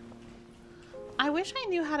 Ah! I wish I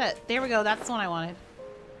knew how to... There we go. That's the one I wanted.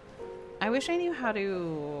 I wish I knew how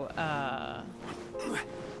to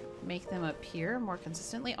make them appear more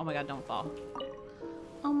consistently. Oh my god, don't fall.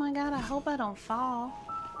 Oh my god, I hope I don't fall.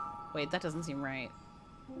 Wait, that doesn't seem right.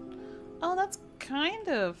 Oh, that's kind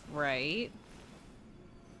of right.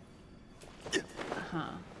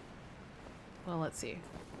 Huh. Well, let's see.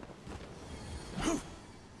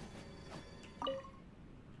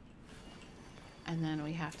 And then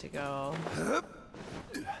we have to go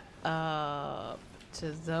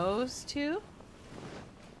to those two.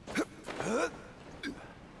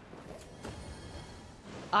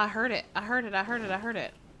 I heard it. I heard it. I heard it. I heard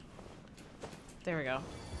it. There we go.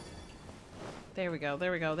 There we go.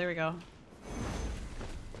 There we go. There we go.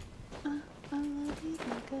 I love you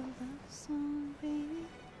like a love song, baby.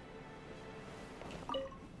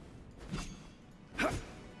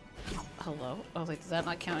 Hello? I was like, does that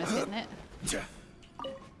not count as hitting it?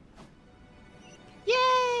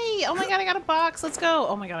 Yay! Oh my god, I got a box. Let's go.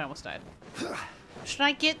 Oh my god, I almost died. Should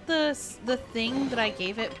I get the thing that I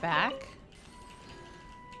gave it back?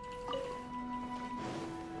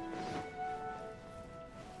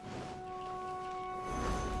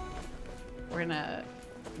 We're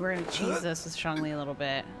gonna cheese this with Shangli a little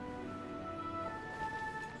bit.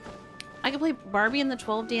 I can play Barbie and the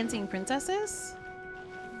 12 Dancing Princesses?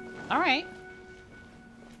 Alright.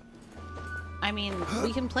 I mean,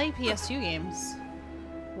 we can play PS2 games.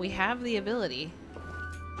 We have the ability.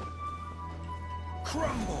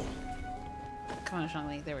 Crumble. Come on,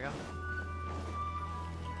 Shangli. There we go.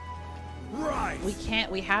 Rise. We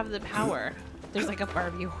can't. We have the power. There's like a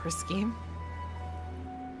Barbie horse game.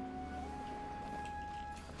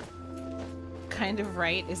 Kind of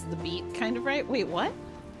right is the beat. Kind of right. Wait, what?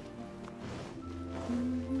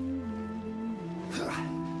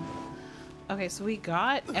 Okay, so we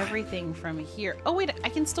got everything from here. Oh wait, I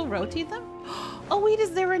can still rotate them? Oh wait,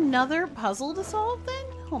 is there another puzzle to solve then?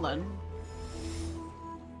 Hold on.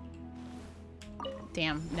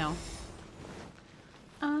 Damn, no.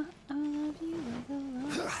 I love you like a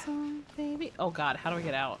love song, baby. Oh god, how do I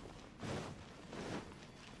get out?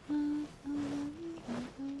 I love you like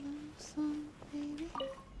a love song, baby.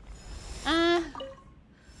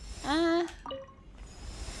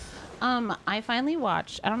 I finally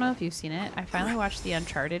watched, I don't know if you've seen it, I finally watched the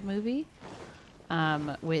Uncharted movie,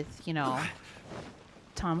 with, you know,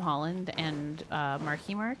 Tom Holland and,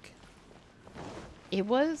 Marky Mark. It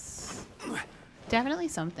was definitely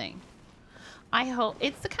something. I hope,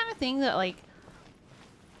 it's the kind of thing that, like,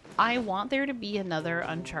 I want there to be another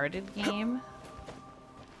Uncharted game,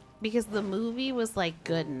 because the movie was, like,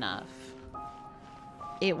 good enough.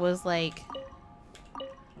 It was, like,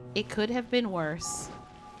 it could have been worse.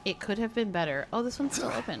 It could have been better. Oh, this one's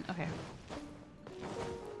still open. Okay.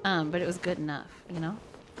 But it was good enough, you know?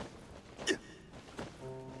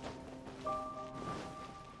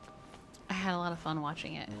 I had a lot of fun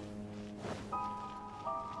watching it.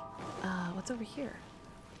 What's over here?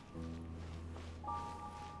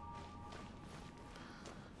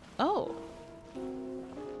 Oh.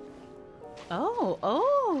 Oh,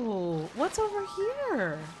 oh. What's over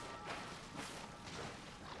here?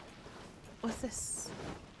 What's this?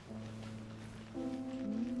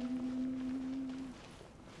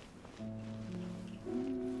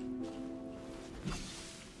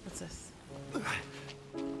 What's this?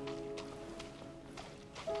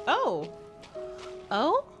 Oh!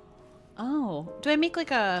 Oh, do I make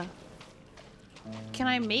like a... Can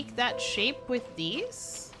I make that shape with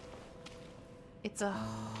these? It's a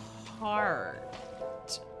heart.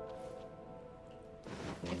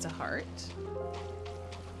 It's a heart.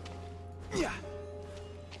 Yeah.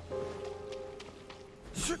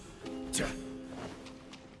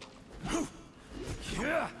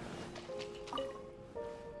 Yeah.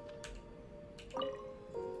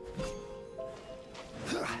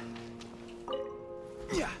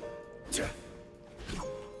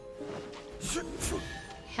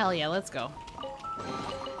 Hell yeah, let's go.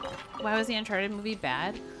 Why was the Uncharted movie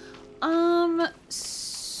bad? I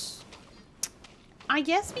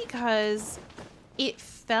guess because it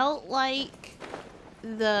felt like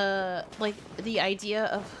the idea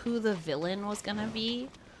of who the villain was gonna be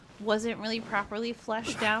wasn't really properly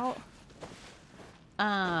fleshed out.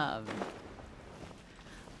 And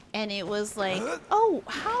it was like, oh,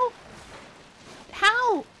 how?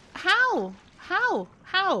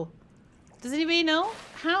 Does anybody know?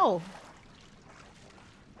 How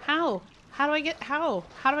do I get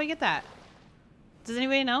that? Does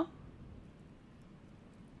anybody know?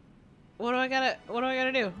 What do I gotta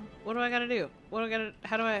do?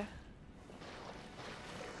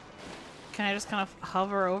 Can I just kind of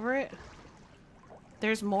hover over it?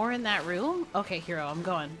 There's more in that room? Okay, Hero, I'm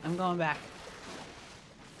going back.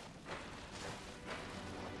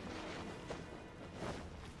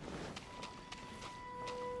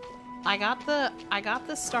 I got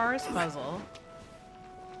the stars puzzle.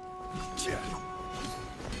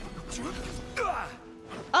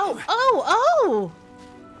 Oh!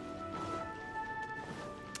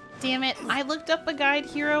 Damn it. I looked up a guide,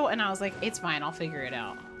 Hero, and I was like, it's fine, I'll figure it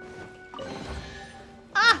out.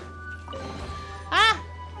 Ah! Ah!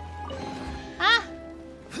 Ah!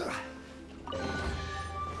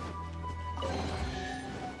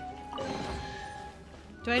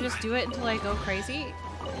 Do I just do it until I go crazy?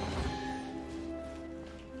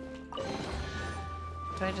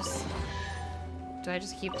 Do I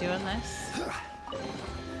just keep doing this?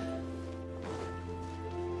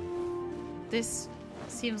 This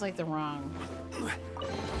seems like the wrong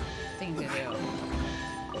thing to do.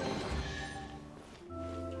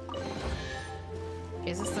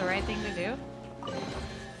 Is this the right thing to do?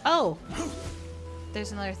 Oh!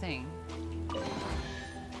 There's another thing.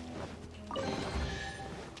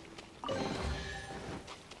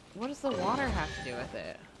 What does the water have to do with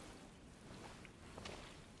it?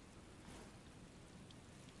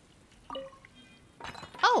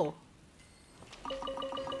 Oh!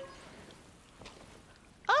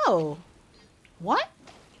 Oh! What?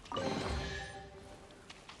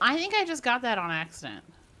 I think I just got that on accident.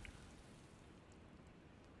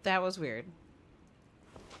 That was weird.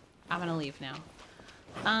 I'm gonna leave now.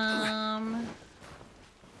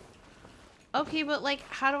 Okay, but like,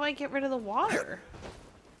 how do I get rid of the water?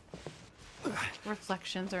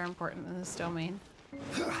 Reflections are important in this domain.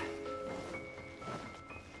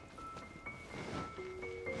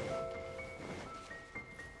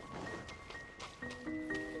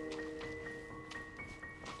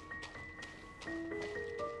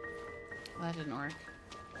 That didn't work.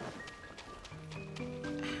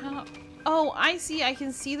 How? Oh, I see. I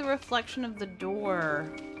can see the reflection of the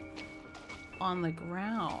door on the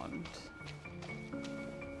ground.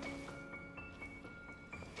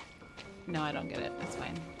 No, I don't get it. It's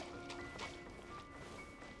fine.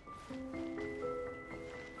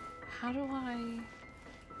 How do I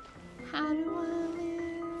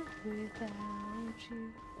live without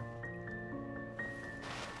you?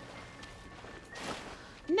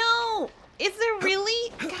 No! Is there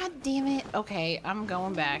really? God damn it. Okay, I'm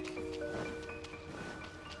going back.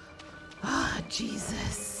 Ah, oh,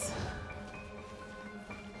 Jesus.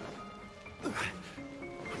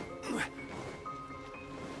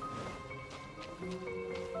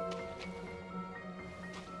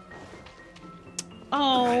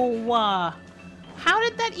 Oh, how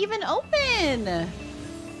did that even open?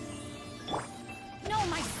 No,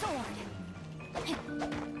 my sword.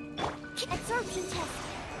 Absorption test.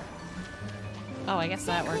 Oh, I guess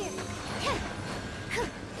that worked.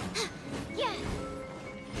 Yeah.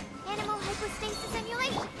 Animal hypostasis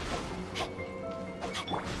emulation.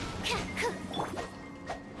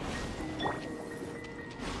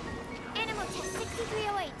 Animal test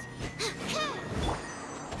 6308.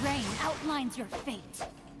 Rain outlines your fate.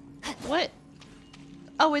 What?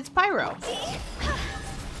 Oh, it's Pyro.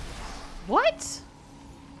 What?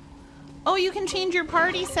 Oh, you can change your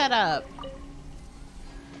party setup.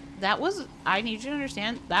 That was, I need you to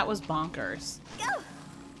understand, that was bonkers.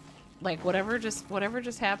 Like whatever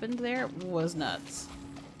just happened there was nuts.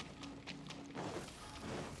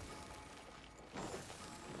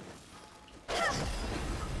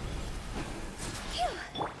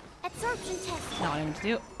 Absorption test. Not what I meant to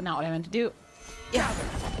do. Not what I meant to do. Yeah.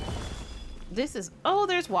 This is... Oh,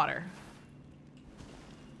 there's water.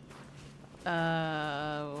 Hello?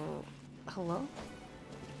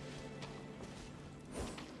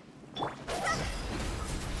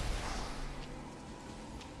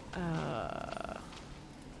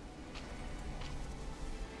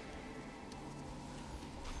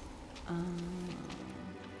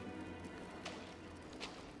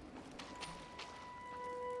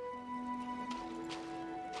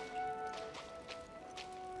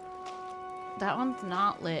 That one's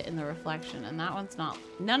not lit in the reflection, and that one's not.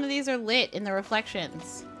 None of these are lit in the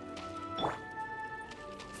reflections.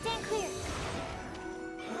 Stand clear.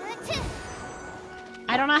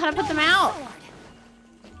 I don't know how to put them out.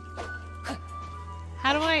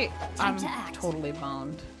 How do I? I'm totally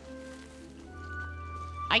boned.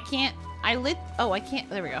 I can't. I lit. Oh, I can't.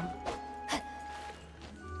 There we go.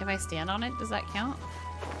 If I stand on it, does that count?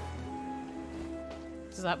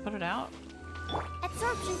 Does that put it out?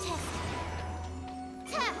 Absorption test.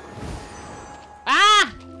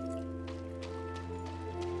 Ah!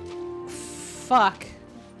 Fuck.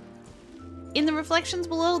 In the reflections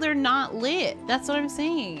below, they're not lit. That's what I'm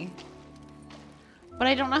saying. But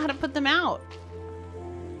I don't know how to put them out.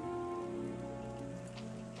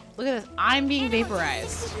 Look at this. I'm being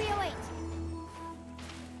vaporized.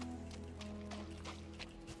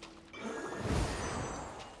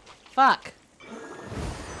 Fuck.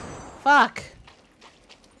 Fuck.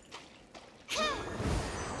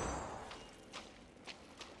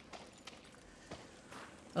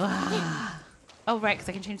 Ugh. Oh, right, because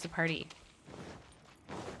I can change the party.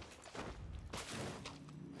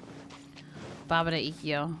 Babada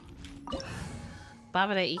Ikyo.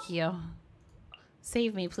 Babada Ikyo.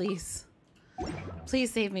 Save me, please. Please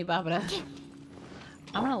save me, Babada.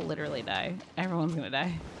 I'm gonna literally die. Everyone's gonna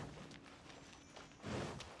die.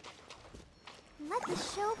 Let the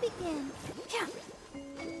show begin.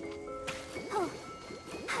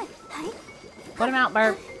 Put him out,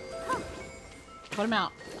 Bert. Put him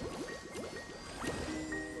out.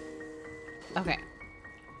 Okay.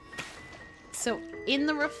 So, in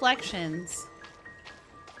the reflections,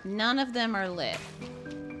 none of them are lit.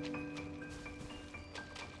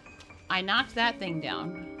 I knocked that thing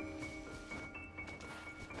down.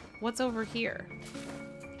 What's over here?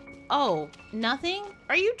 Oh, nothing?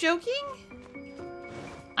 Are you joking?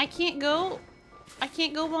 I can't go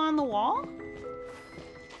beyond the wall?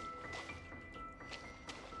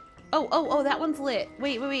 Oh, that one's lit.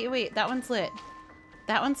 Wait. That one's lit.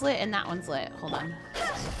 That one's lit and that one's lit. Hold on.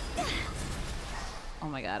 Oh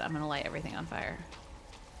my god, I'm gonna light everything on fire.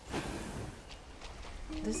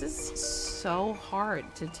 This is so hard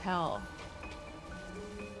to tell.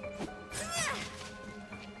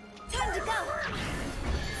 Time to go.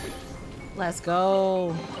 Let's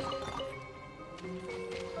go.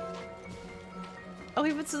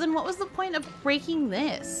 Okay, but so then what was the point of breaking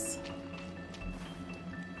this?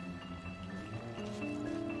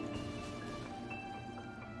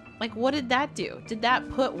 Like, what did that do? Did that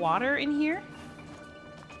put water in here?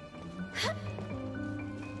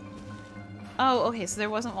 Oh, okay, so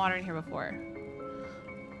there wasn't water in here before.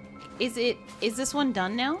 Is this one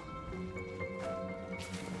done now?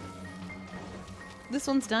 This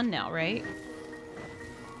one's done now, right?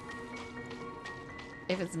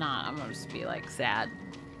 If it's not, I'm gonna just be like sad.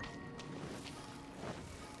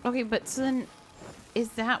 Okay, but so then, is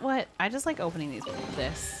that what? I just like opening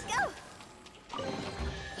this.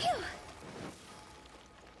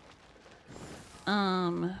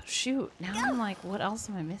 Shoot. Now I'm like, what else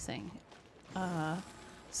am I missing?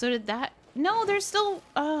 So did that? No, there's still.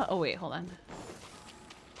 Oh wait, hold on.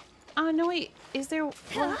 No wait. Is there?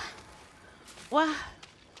 What?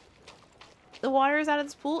 The water is out of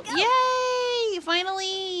this pool. Yay!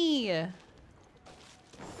 Finally.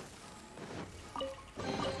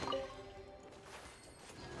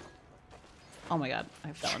 Oh my god,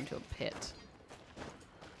 I fell into a pit.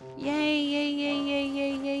 Yay, yay, yay, yay,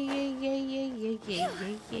 yay, yay, yay, yay, yay, yay, yay,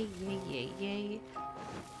 yay, yay, yay, yay.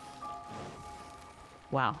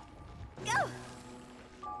 Wow.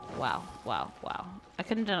 Wow, wow, wow. I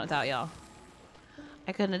couldn't have done it without y'all.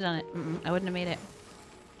 I couldn't have done it. I wouldn't have made it.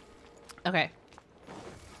 Okay.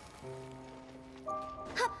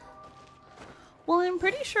 Well, I'm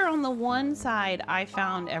pretty sure on the one side I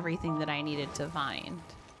found everything that I needed to find.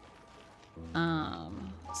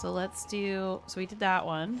 So let's do, so we did that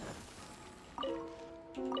one.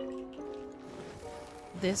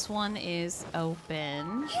 This one is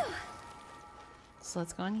open. So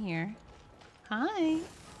let's go in here. Hi.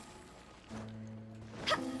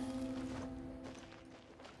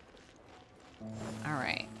 All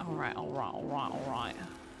right.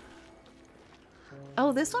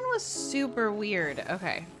 Oh, this one was super weird.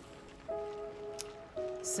 Okay.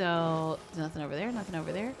 So, there's nothing over there, nothing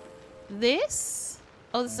over there. This?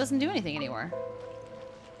 Oh, this doesn't do anything anymore.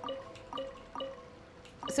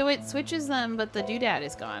 So it switches them, but the doodad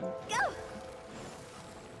is gone. Go!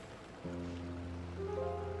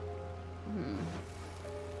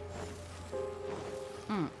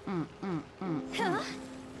 Huh?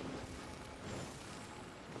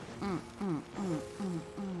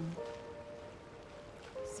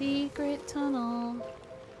 Secret tunnel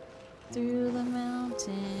through the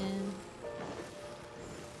mountain.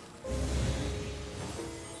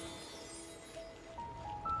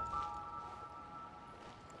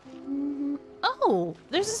 Oh,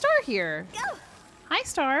 there's a star here. Go! Hi,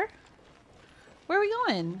 star. Where are we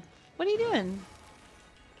going? What are you doing?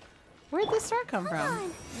 Where'd this star come from?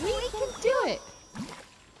 on, We can do it.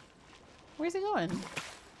 Where's it going?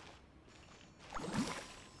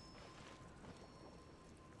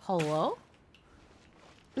 Hello?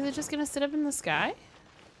 Is it just gonna sit up in the sky?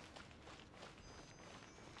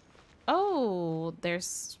 Oh,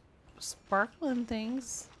 there's sparkling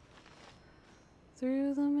things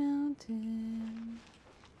through the mountain.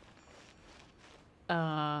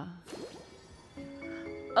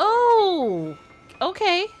 Oh,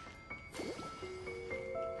 okay.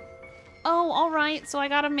 Oh, all right. So I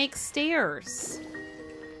gotta make stairs.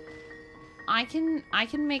 I can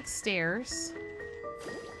make stairs.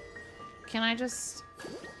 Can I just,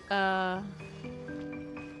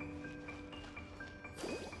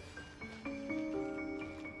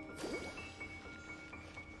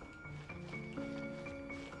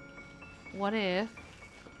 what if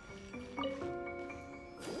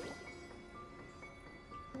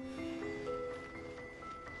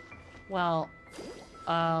well,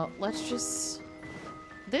 let's just,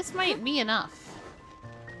 this might be enough.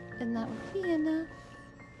 And that would be enough.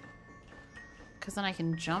 Because then I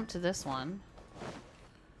can jump to this one.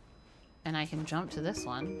 And I can jump to this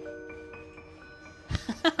one.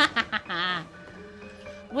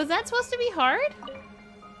 Was that supposed to be hard?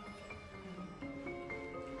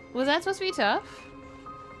 Was that supposed to be tough?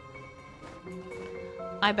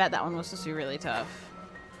 I bet that one was supposed to be really tough.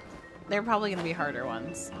 They're probably going to be harder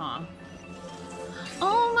ones, huh?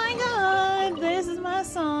 Oh my god, this is my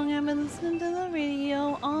song. I've been listening to the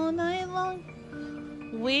radio all night long.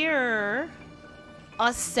 Where?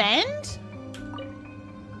 Ascend?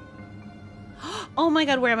 Oh my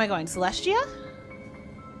god, where am I going? Celestia?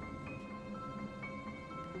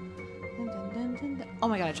 Oh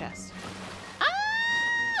my god, a chest. Ah!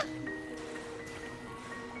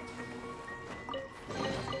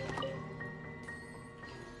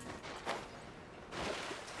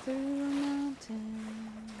 Through the mountains.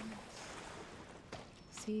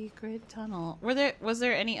 Secret tunnel. Was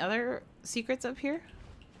there any other secrets up here?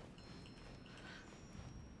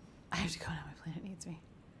 I have to go now. My planet needs me.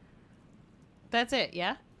 That's it,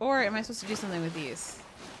 yeah? Or am I supposed to do something with these?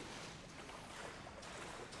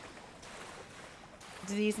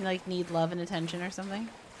 Do these like need love and attention or something?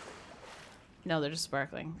 No, they're just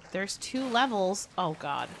sparkling. There's 2 levels. Oh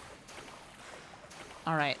god.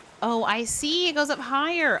 All right. Oh, I see. It goes up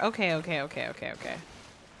higher. Okay. All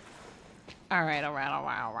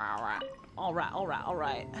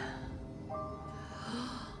right.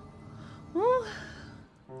 Woo.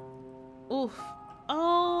 Oof.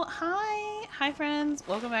 Oh, hi. Hi, friends.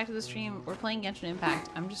 Welcome back to the stream. We're playing Genshin Impact.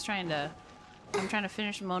 I'm trying to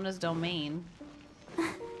finish Mona's domain.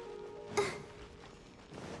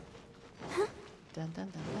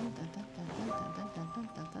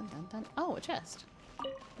 Oh, a chest.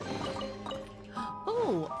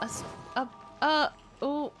 Ooh,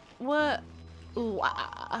 ooh, what? Ooh,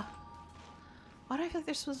 why do I feel like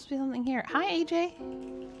there's supposed to be something here? Hi, AJ.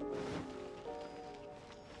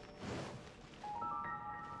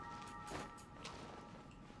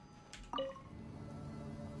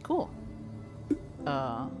 Cool.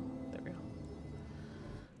 There we go.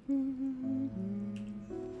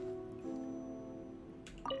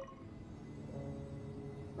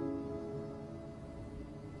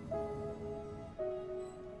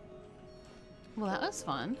 Well, that was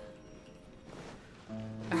fun.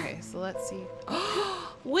 Okay, so let's see.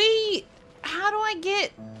 Wait! How do I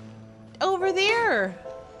get over there?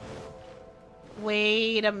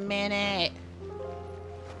 Wait a minute.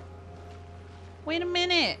 Wait a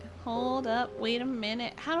minute. Hold up. Wait a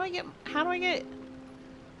minute. How do I get,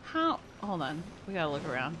 hold on. We gotta look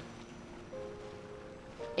around.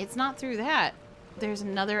 It's not through that. There's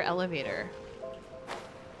another elevator.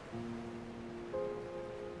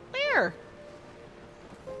 Where?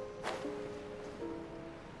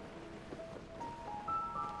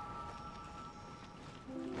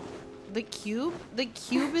 The cube? The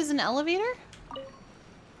cube is an elevator?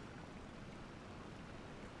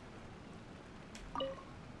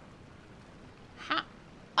 How?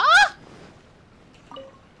 Ah!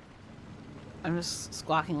 I'm just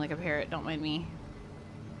squawking like a parrot. Don't mind me.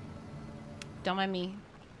 Don't mind me.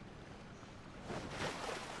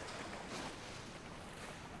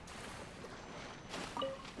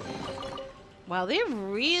 Wow, they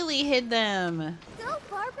really hid them. Go,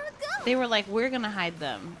 Barbara, go! They were like, we're gonna hide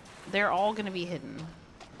them. They're all gonna be hidden.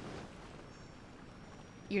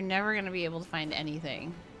 You're never gonna be able to find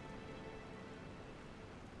anything.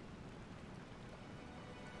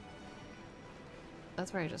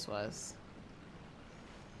 That's where I just was.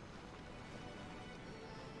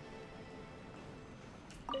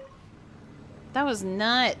 That was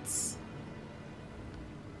nuts.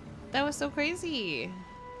 That was so crazy.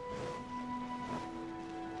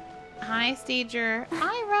 Hi, Stager.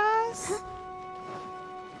 Hi, Ross.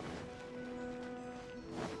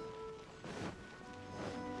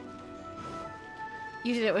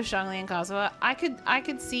 You did it with Shangli and Kazuha. I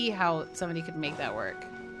could see how somebody could make that work.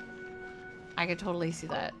 I could totally see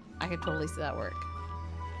that. I could totally see that work.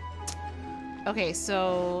 Okay,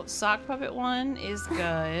 so sock puppet 1 is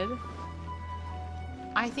good.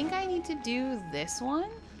 I think I need to do this one.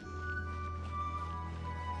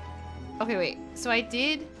 Okay, wait. So I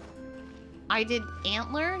did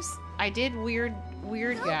antlers, I did weird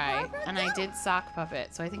guy, and I did sock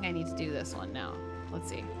puppet. So I think I need to do this one now. Let's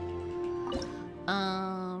see.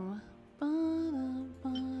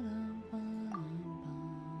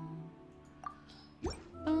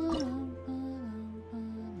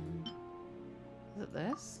 Is it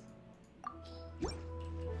this?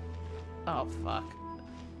 Oh fuck.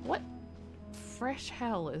 What fresh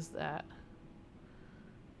hell is that?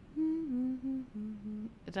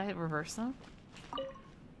 Did I reverse them?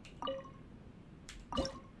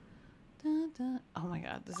 Oh my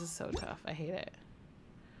god, this is so tough. I hate it.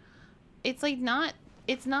 It's like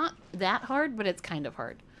it's not that hard, but it's kind of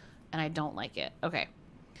hard. And I don't like it. Okay.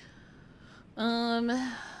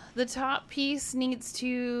 The top piece needs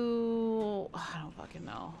to... Oh, I don't fucking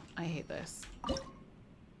know. I hate this.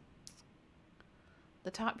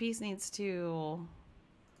 The top piece needs to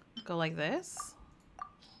go like this.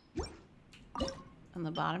 And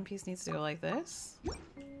the bottom piece needs to go like this.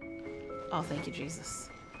 Oh, thank you, Jesus.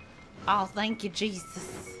 Oh, thank you,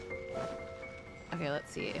 Jesus. Okay,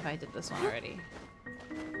 let's see if I did this one already.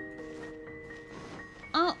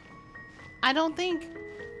 Oh, I don't think...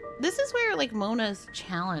 This is where, like, Mona's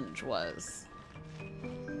challenge was.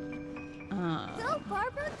 Go,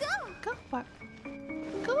 Barbara, go! Go, Barbara.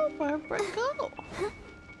 Go, Barbara, go!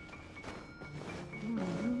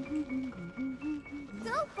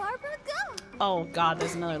 Go, Barbara, go! Oh god,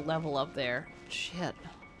 there's another level up there. Shit.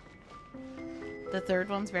 The third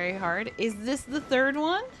one's very hard. Is this the third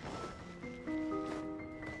one?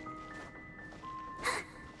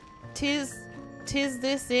 Tis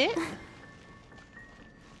this it?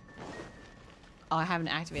 Oh, I haven't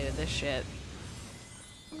activated this shit.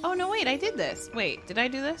 Oh no, wait, I did this. Wait, did I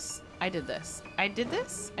do this? I did this. I did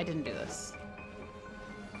this? I didn't do this.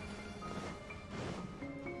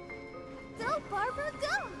 Go, Barbara,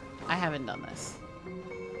 go! I haven't done this.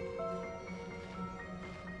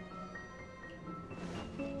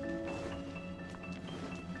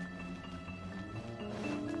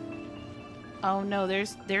 Oh no,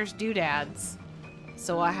 there's doodads.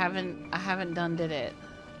 So I haven't did it.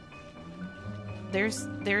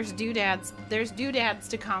 There's doodads. There's doodads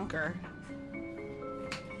to conquer.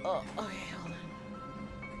 Oh, okay, hold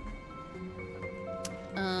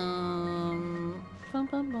on.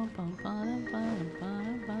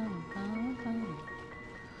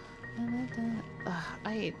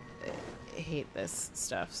 I hate this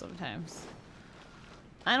stuff sometimes.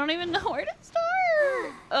 I don't even know where to start.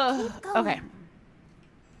 Okay.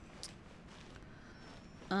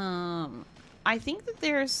 I think that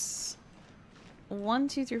there's 1,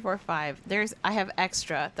 2, 3, 4, 5. I have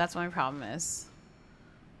extra. That's what my problem is.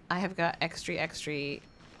 I have got extra.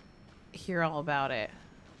 Hear all about it.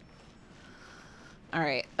 All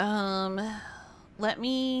right. Let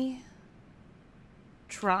me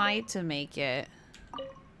try to make it.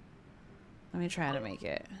 Let me try to make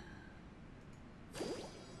it.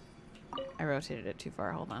 I rotated it too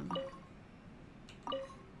far. Hold on.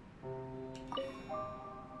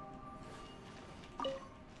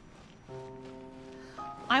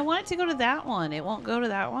 I want it to go to that one. It won't go to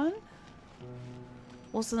that one?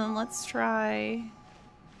 Well, so then let's try...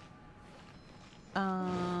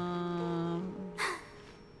 I'm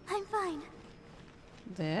fine.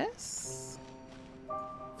 This? Go,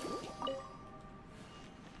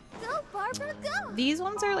 Barbara! Barbara, go! These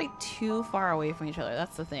ones are like too far away from each other.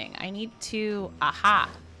 That's the thing. I need two. Aha!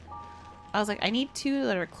 I was like, I need two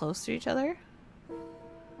that are close to each other.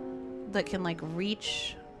 That can like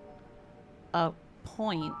reach a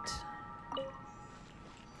point.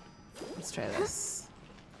 Let's try this.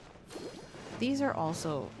 These are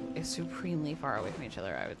also supremely far away from each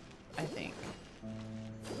other, I think.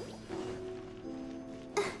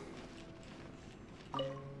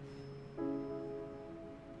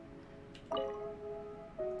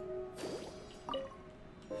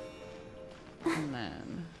 And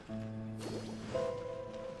then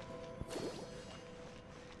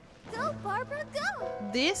Go, Barbara, go!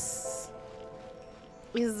 this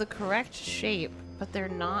is the correct shape, but they're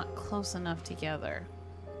not close enough together.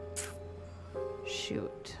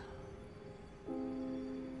 Shoot.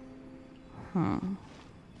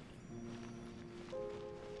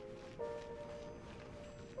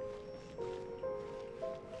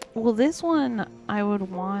 Well, this one I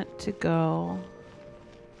would want to go.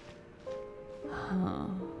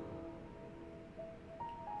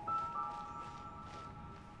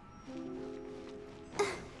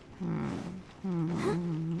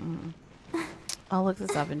 I'll look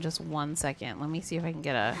this up in just 1 second. Let me see if I can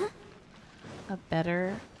get a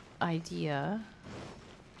better idea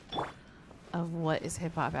of what is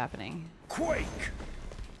hip hop happening. Quake!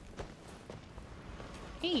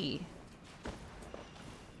 Hey.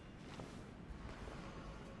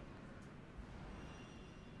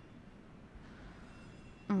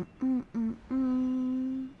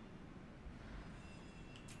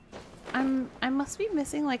 I must be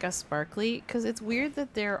missing like a sparkly, because it's weird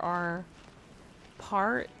that there are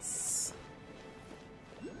parts.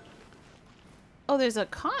 Oh, there's a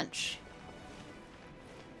conch.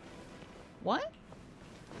 What?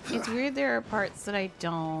 It's weird there are parts that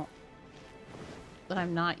that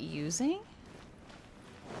I'm not using.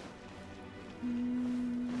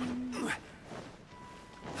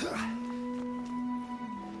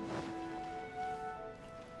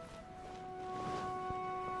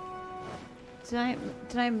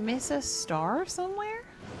 Did I miss a star somewhere?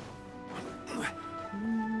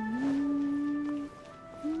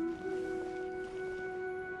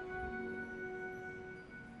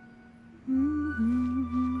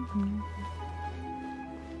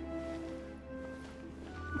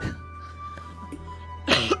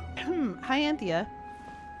 Hi, Anthea.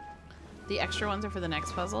 The extra ones are for the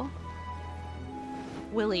next puzzle.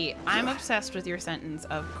 Willie, I'm obsessed with your sentence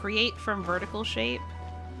of create from vertical shape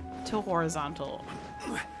to horizontal.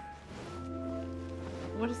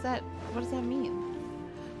 What does that mean?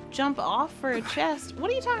 Jump off for a chest?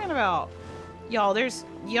 What are you talking about? Y'all,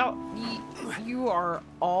 you are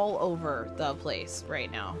all over the place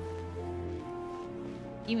right now.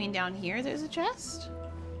 You mean down here there's a chest?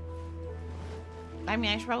 I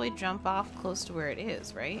mean, I should probably jump off close to where it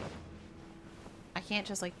is, right? I can't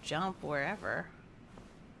just like jump wherever.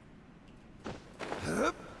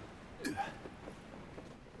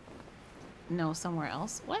 No, somewhere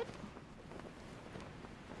else. What?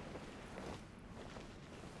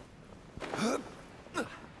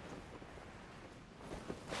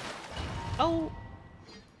 Oh.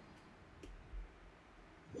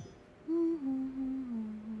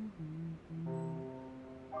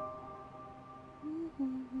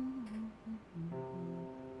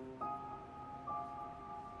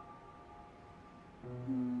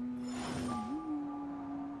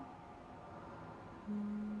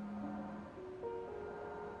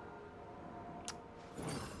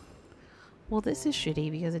 Well, this is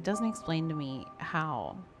shitty because it doesn't explain to me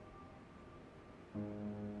how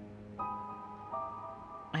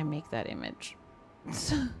I make that image.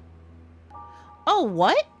 Oh,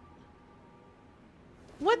 what?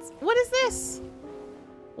 What is this?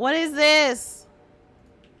 What is this?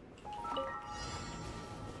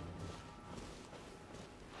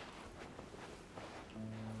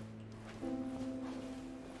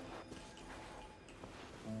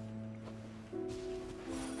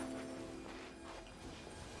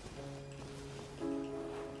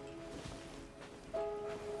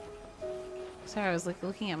 Sorry, I was like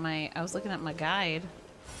looking at my guide.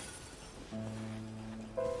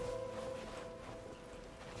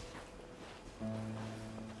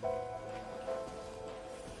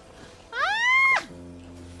 Ah!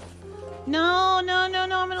 No, I'm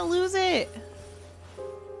gonna lose it.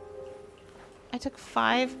 I took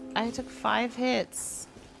five hits.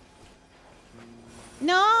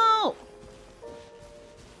 No!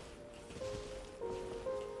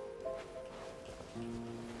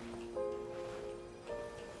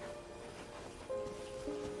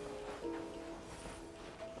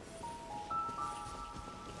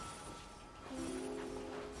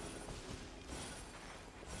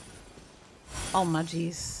 Oh my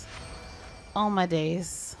jeez. Oh my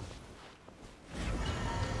days.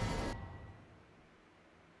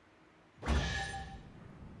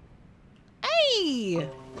 Hey!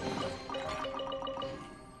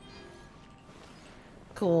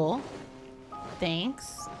 Cool.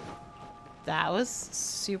 Thanks. That was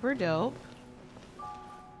super dope.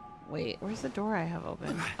 Wait, where's the door I have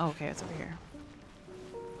open? Oh, okay, it's over here.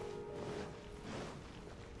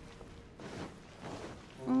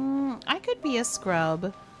 I could be a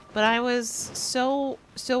scrub, but I was so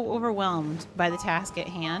overwhelmed by the task at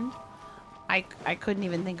hand. I couldn't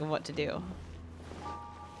even think of what to do.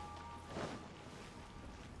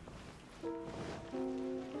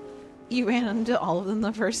 You ran into all of them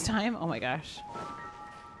the first time? Oh my gosh.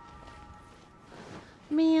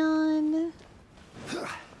 Man.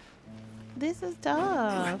 This is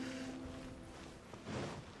tough.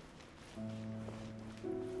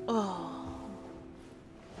 Oh.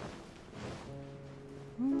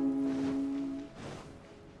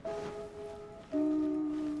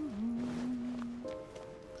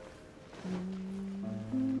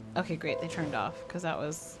 Okay, great. They turned off because that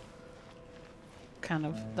was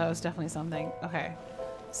definitely something. Okay.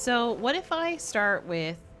 So what if I start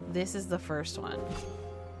with, this is the first one.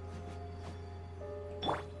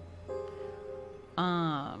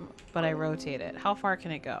 But I rotate it. How far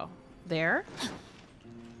can it go? There?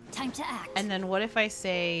 Time to act. And then what if I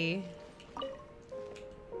say...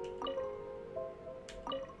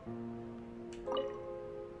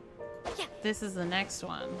 Yeah. This is the next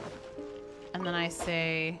one. And then I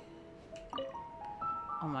say...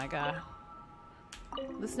 Oh my god.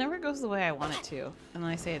 This never goes the way I want it to. And then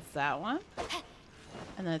I say it's that one.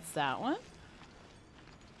 And then it's that one.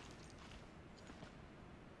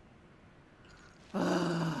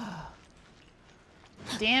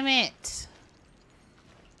 Damn it.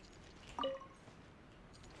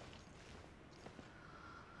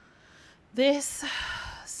 This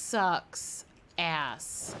sucks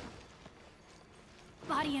ass.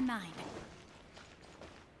 Body and mind.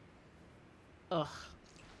 Ugh.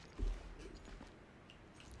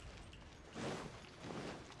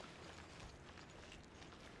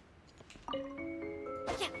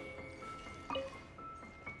 Yeah.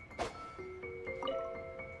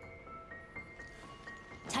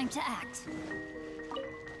 Time to act.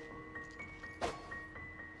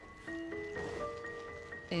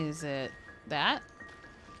 Is it that?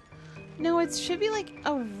 No, it should be like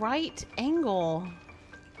a right angle.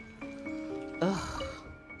 Ugh.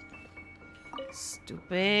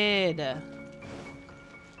 Stupid.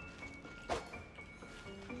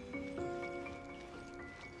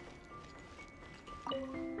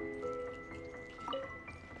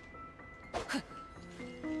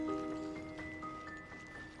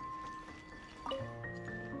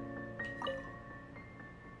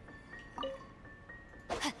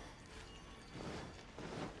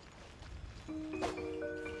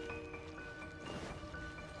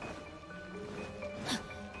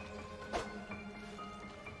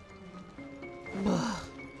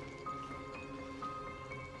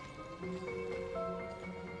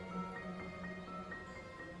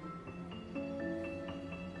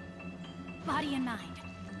 Body and mind.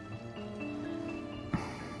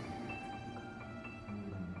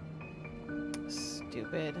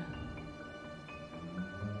 Stupid.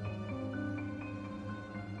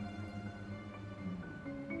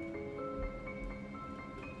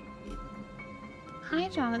 Hi,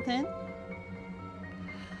 Jonathan.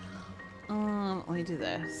 Let me do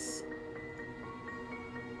this.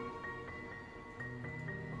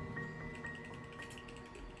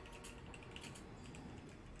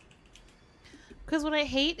 Because what I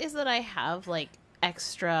hate is that I have, like,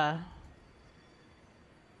 extra...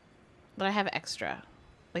 That I have extra.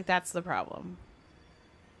 Like, that's the problem.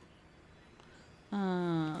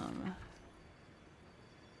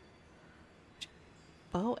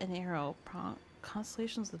 Bow and arrow.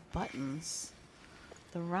 Constellations with buttons.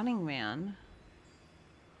 The Running Man.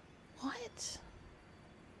 What?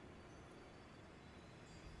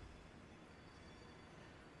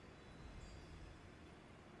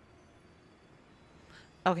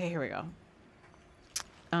 Okay, here we go.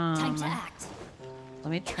 Time to act. Let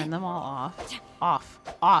me turn them all off.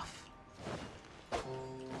 Off.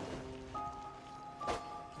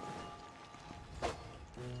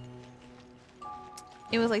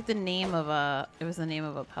 It was like the name of a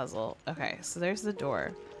puzzle. Okay, so there's the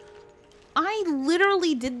door. I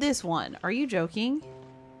literally did this one. Are you joking?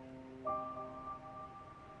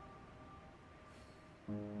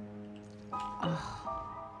 Ugh.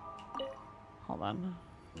 Hold on.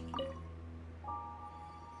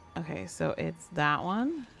 Okay, so it's that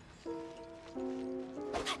one.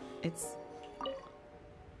 It's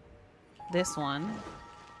this one.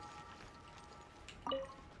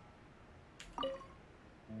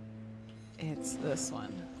 It's this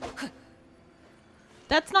one.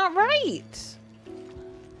 That's not right!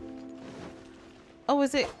 Oh,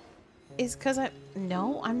 is it? Is because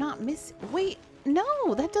no, I'm not missing. Wait,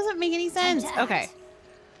 no, that doesn't make any sense. Okay.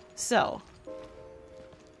 So.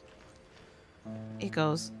 It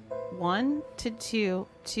goes 1 to 2,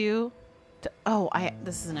 2 to. Oh,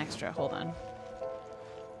 this is an extra. Hold on.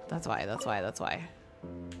 That's why.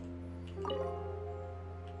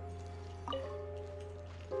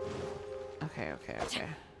 Okay.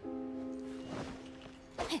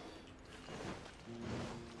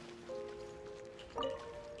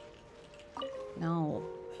 No.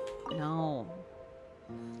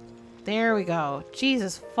 There we go.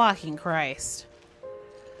 Jesus fucking Christ.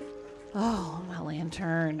 Oh, my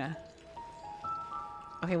lantern.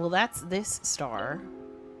 Okay, well that's this star.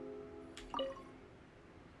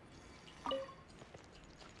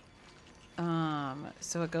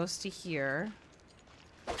 So it goes to here.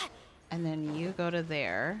 And then you go to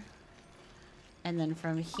there. And then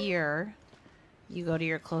from here, you go to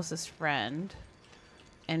your closest friend.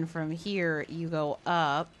 And from here, you go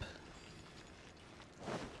up.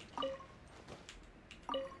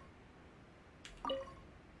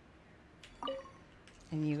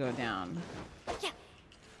 And you go down. Yeah.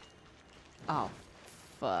 Oh,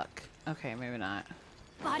 fuck. Okay, maybe not.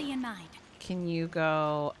 Body and mind. Can you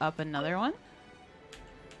go up another one?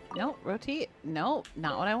 Nope, rotate. Nope,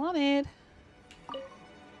 not what I wanted.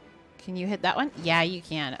 Can you hit that one? Yeah, you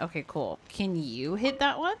can. Okay, cool. Can you hit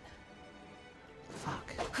that one?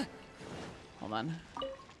 Fuck. Hold on.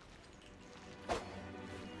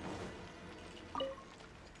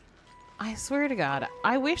 I swear to God,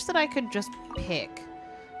 I wish that I could just pick.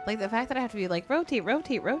 Like, the fact that I have to be like, rotate.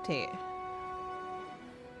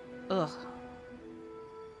 Ugh.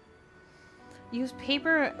 Use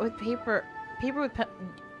paper with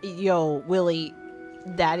Yo, Willie,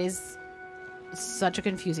 that is such a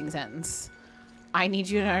confusing sentence. I need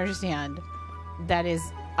you to understand that is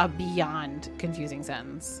a beyond confusing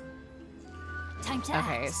sentence. Time to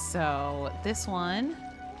Okay, act. so this one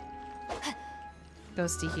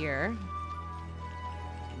goes to here.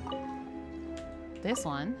 This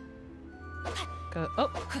one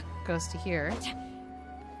goes to here.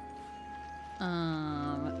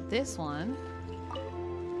 This one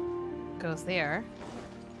goes there.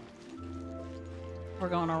 We're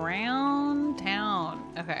going around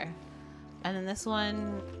town. Okay. And then this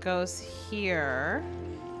one goes here.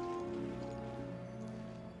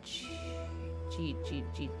 G.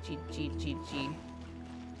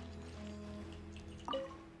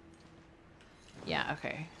 Yeah,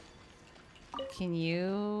 okay. Can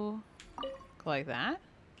you go like that?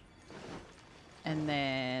 And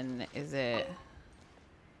then is it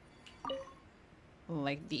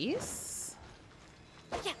like these?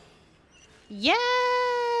 Yeah.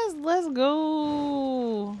 Yes! Let's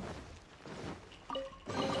go!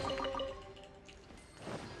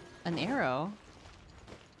 An arrow?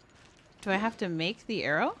 Do I have to make the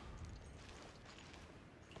arrow?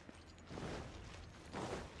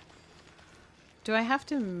 Do I have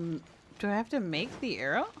to make the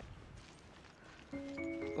arrow?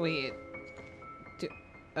 Wait.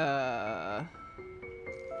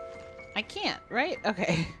 I can't, right?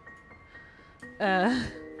 Okay.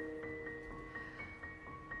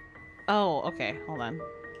 Oh, okay. Hold on.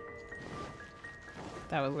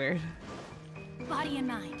 That was weird. Body and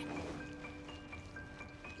mind.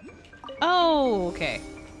 Oh, okay.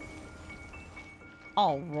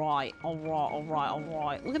 Alright.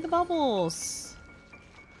 Look at the bubbles.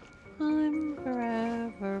 I'm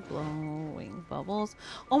forever blowing bubbles.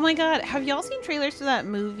 Oh my god, have y'all seen trailers to that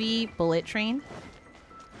movie Bullet Train?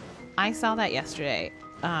 I saw that yesterday.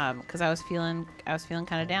 Because I was feeling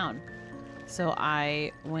kind of down. So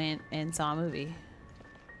I went and saw a movie.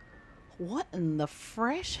 What in the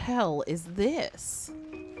fresh hell is this?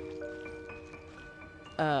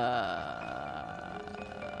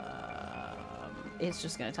 It's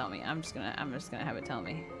just gonna tell me. I'm just gonna have it tell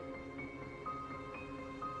me.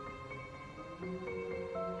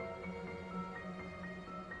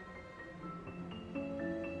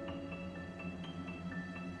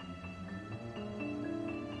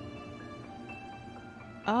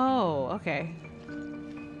 Oh, okay.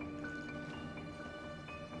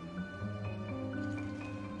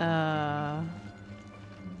 A.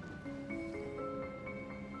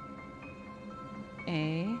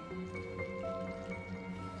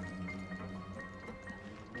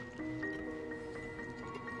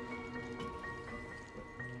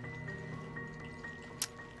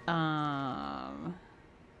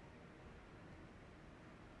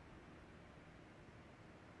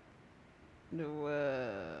 No,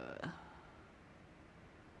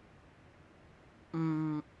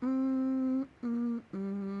 mm, mm, mm,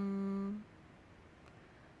 mm.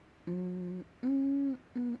 Mm, mm,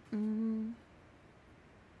 mm, mm.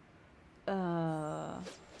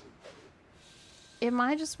 Am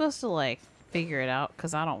I just supposed to like figure it out?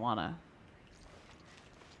 Because I don't want to.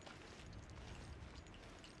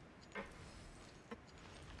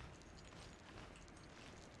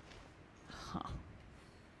 Huh.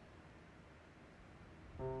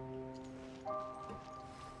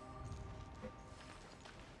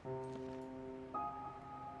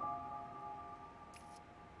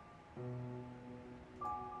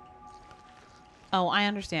 Oh, I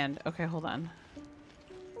understand. Okay, hold on.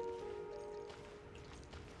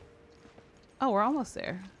 Oh, we're almost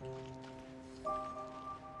there.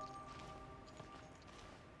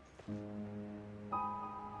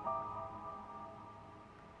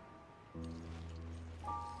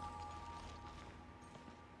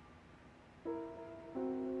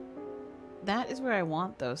 That is where I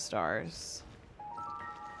want those stars.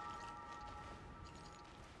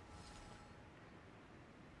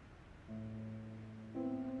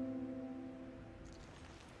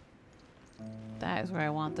 That is where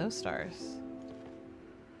I want those stars.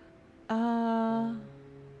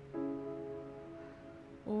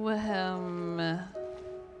 Whem. That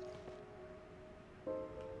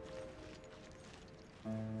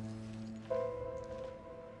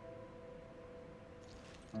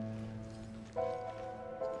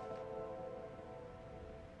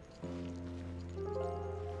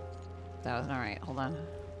wasn't alright. Hold on.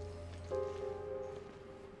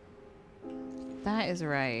 That is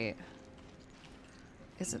right.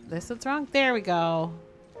 Is it this that's wrong? There we go.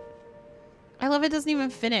 I love it doesn't even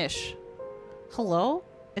finish. Hello?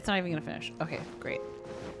 It's not even gonna finish. Okay, great.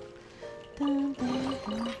 Dun, dun, dun,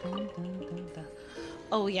 dun, dun, dun, dun.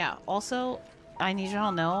 Oh yeah, also, I need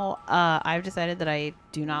y'all to know, I've decided that I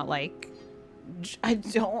do not like... I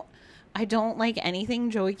don't like anything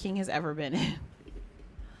Joey King has ever been in.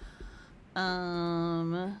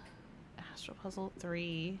 Astro Puzzle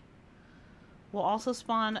 3 will also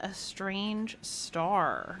spawn a strange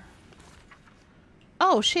star.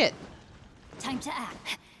 Oh shit. Time to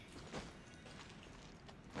act.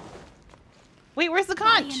 Wait, where's the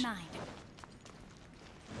conch?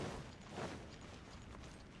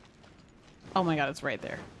 Oh my god, it's right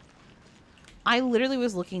there. I literally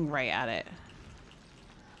was looking right at it.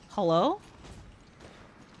 Hello?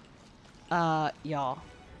 Y'all.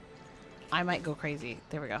 I might go crazy.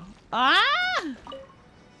 There we go. Ah!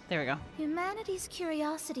 There we go. Humanity's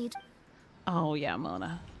curiosity. Oh yeah,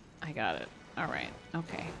 Mona. I got it. Alright.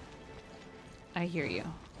 Okay. I hear you.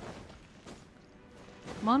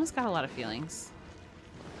 Mona's got a lot of feelings.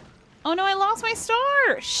 Oh no, I lost my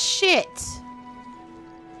star! Shit!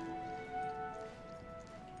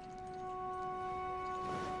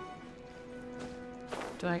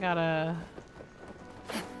 Do I gotta...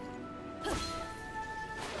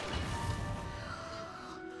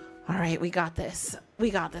 Alright, we got this. We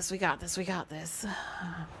got this, we got this, we got this.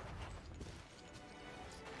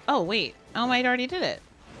 Oh, wait. Oh, I already did it.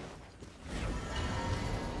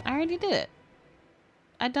 I already did it.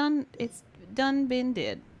 It's done been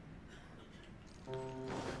did.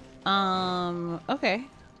 Okay.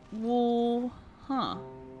 Well, huh.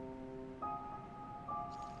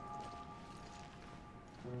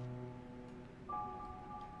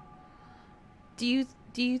 Do you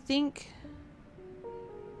think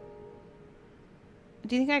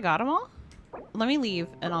I got them all? Let me leave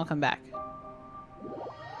and I'll come back.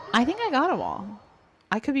 I think I got them all.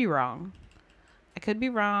 I could be wrong. I could be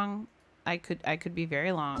wrong. I could be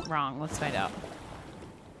very wrong. Let's find out.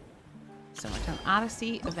 So my time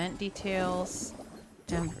Odyssey, event details,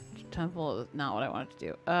 temple is not what I wanted to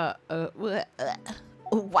do. I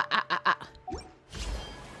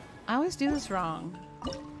always do this wrong.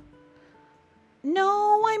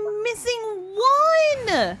 No, I'm missing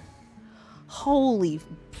one! Holy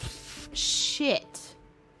shit.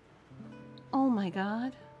 Oh my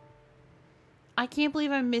god. I can't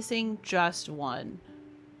believe I'm missing just one.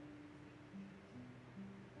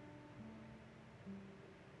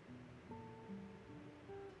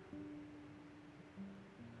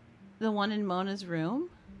 The one in Mona's room?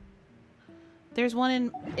 There's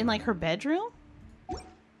one in like her bedroom?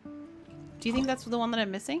 Do you think that's the one that I'm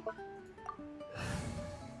missing?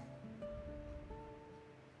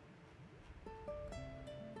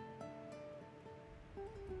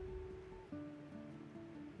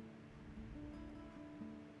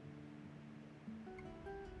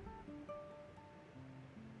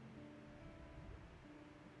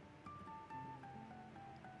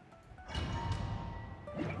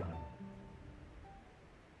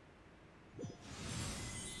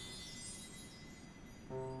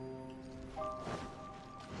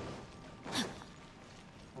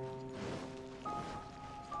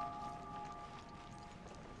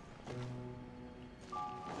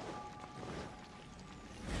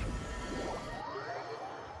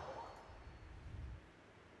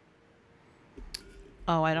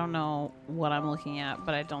 Oh, I don't know what I'm looking at,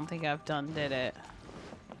 but I don't think I've did it.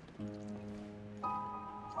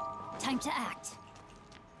 Time to act.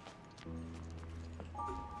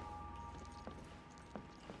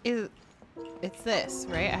 It's this,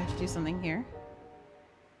 right? I have to do something here.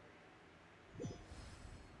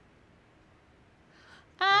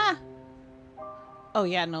 Ah! Oh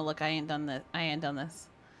yeah, no, look, I ain't done this. I ain't done this.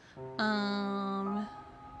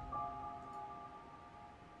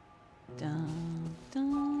 Dun, dun.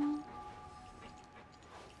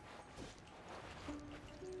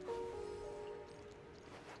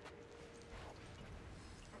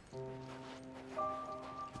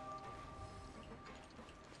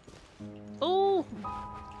 Ooh.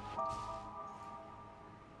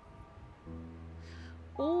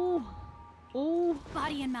 Ooh. Ooh.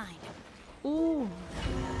 Body and mind. Ooh.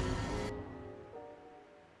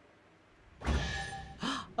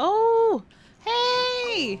 Oh!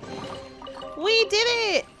 Hey! We did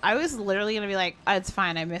it! I was literally gonna be like, oh, it's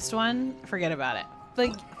fine, I missed one. Forget about it.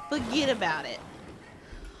 Forget about it.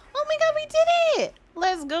 Oh my god, we did it!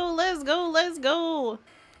 Let's go, let's go, let's go!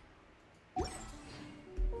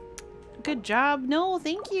 Good job. No,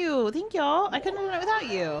 thank you. Thank y'all. I couldn't have done it without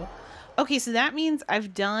you. Okay, so that means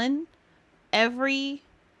I've done every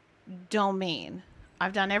domain.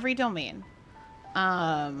 I've done every domain.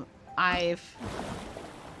 I've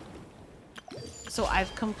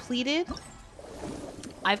completed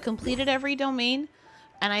every domain,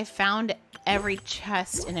 and I found every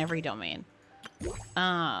chest in every domain.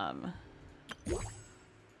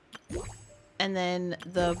 And then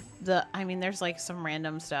I mean, there's like some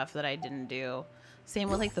random stuff that I didn't do.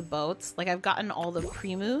 Same with like the boats. Like I've gotten all the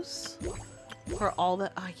primus for all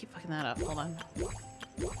the, oh, I keep fucking that up. Hold on.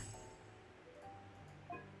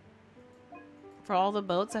 For all the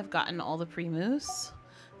boats, I've gotten all the primus,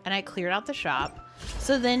 and I cleared out the shop.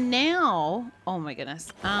 So then now, oh my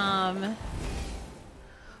goodness.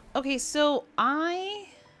 Okay, so I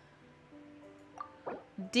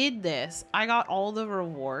did this. I got all the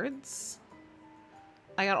rewards.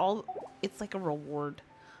 I got all, it's like a reward.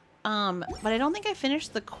 But I don't think I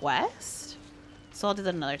finished the quest. So I'll do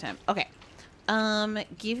that another time. Okay.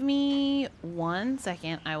 Give me 1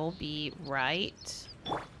 second. I will be right.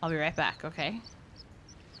 I'll be right back, okay?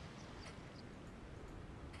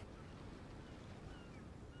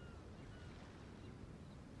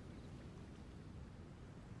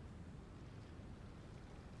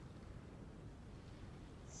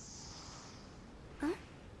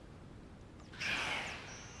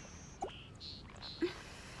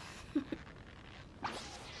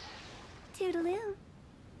 Toodaloo.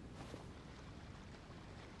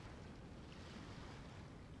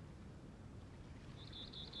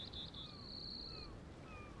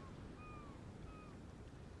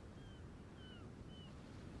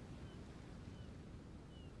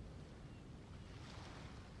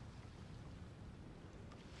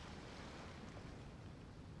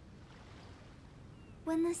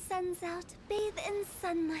 When the sun's out, bathe in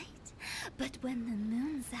sunlight. But when the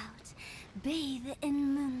moon's out, bathe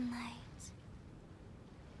in moonlight.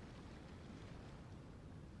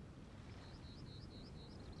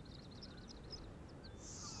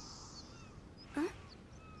 Huh?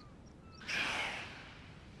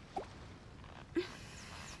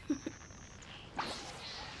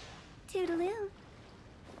 Toodaloo.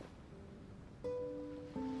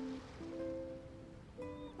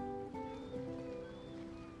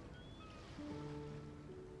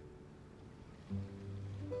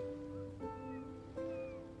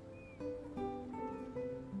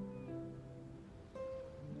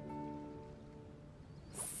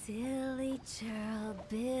 Silly churl,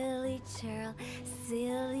 Billy churl,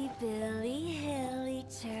 silly Billy, hilly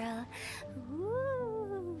churl.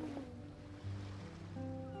 Woo.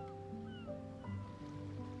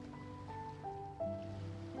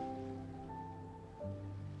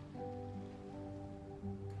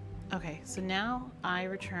 Okay, so now I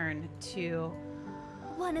return to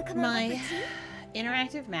Wanna come over my for tea?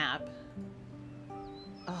 interactive map.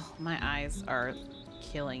 Oh, my eyes are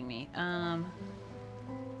killing me.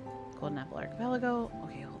 Golden Apple Archipelago.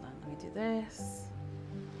 Okay, hold on. Let me do this.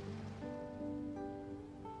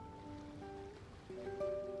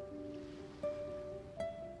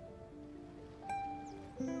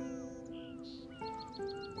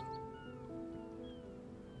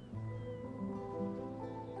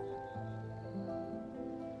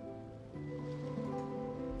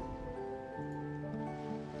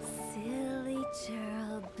 Silly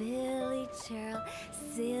churl, Billy churl,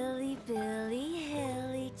 silly Billy,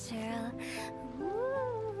 hilly churl.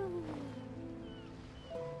 Woo.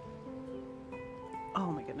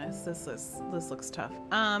 Oh my goodness, this looks tough.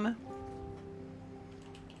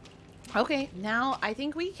 Okay, now I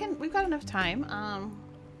think we've got enough time.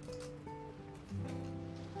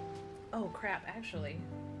 Oh crap, actually.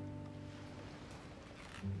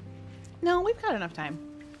 No, we've got enough time.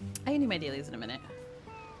 I can do my dailies in a minute.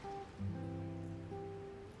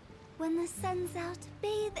 When the sun's out,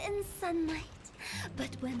 bathe in sunlight. But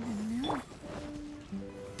when the moon...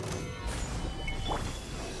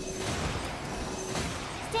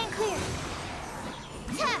 Stand clear.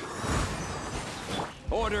 Ta!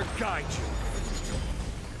 Order guide you.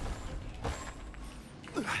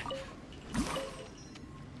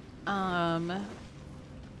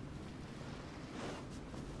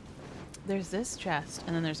 There's this chest,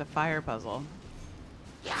 and then there's a fire puzzle.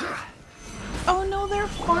 Oh no, they're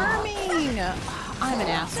farming! I'm an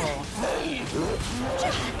asshole.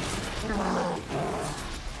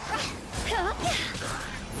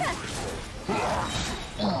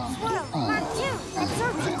 Swirl, Mark 2,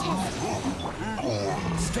 absorption test.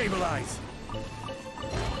 Stabilize.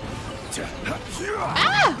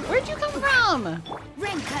 Ah! Where'd you come from?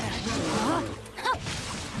 Ring cutter.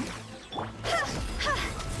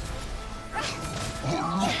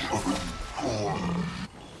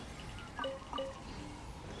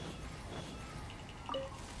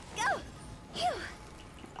 Go.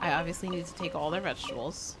 I obviously need to take all their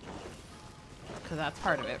vegetables. Because that's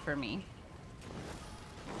part of it for me.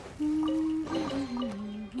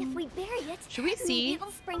 If we bury it, Should we see? maybe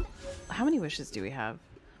it'll spring. How many wishes do we have?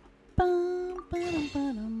 Bum, ba-dum,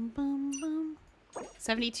 ba-dum, bum, bum.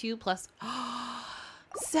 72 plus...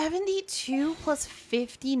 72 plus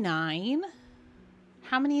 59?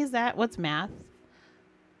 How many is that? What's math?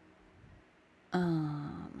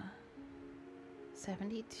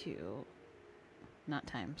 72... Not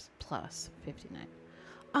times. Plus 59.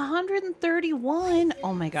 131!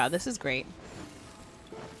 Oh my god, this is great.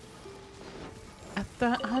 At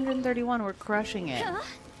 131, we're crushing it.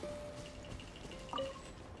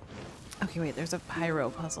 Okay, wait, there's a pyro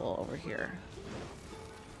puzzle over here.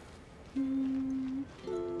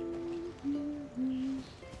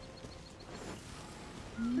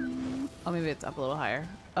 Oh, maybe it's up a little higher.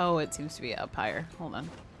 Oh, it seems to be up higher. Hold on.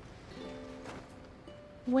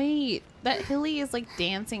 Wait, that Hilly is like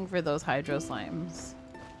dancing for those hydro slimes.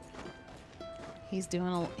 He's doing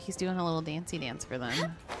a little dancey dance for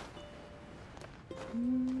them.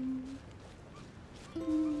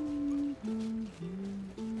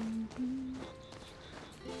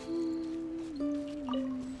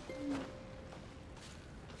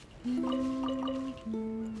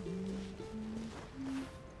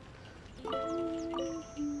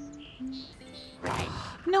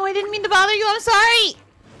 No, I didn't mean to bother you. I'm sorry.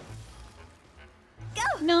 Go.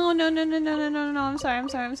 No. I'm sorry. I'm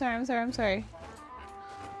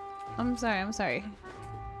sorry.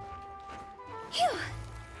 Phew.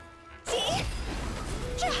 See?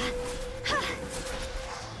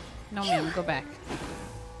 No, ma'am, go back.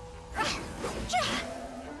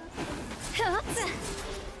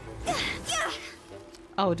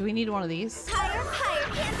 Oh, do we need one of these? Higher,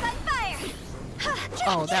 hands on fire.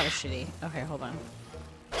 Oh, that was shitty. Okay, hold on.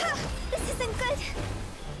 This isn't good.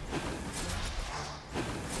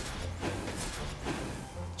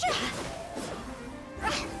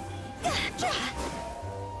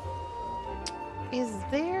 Is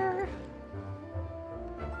there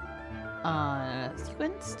a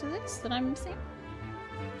sequence to this that I'm missing?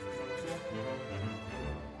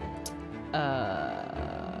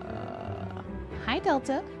 Hi,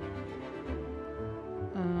 Delta.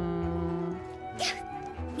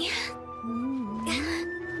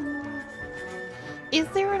 Is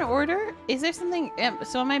there an order? Is there something?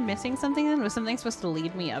 So am I missing something then? Was something supposed to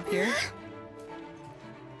lead me up here?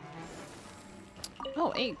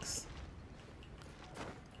 Oh, eggs.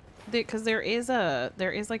 Because there is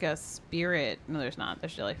like a spirit. No, there's not.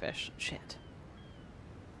 There's jellyfish. Shit.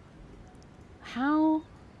 How?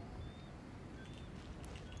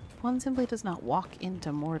 One simply does not walk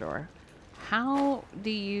into Mordor. How do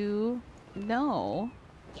you know?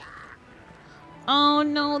 Oh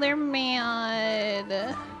no, they're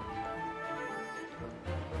mad.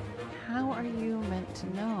 How are you meant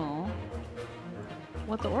to know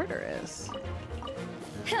what the order is?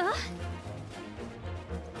 Huh?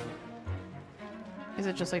 Is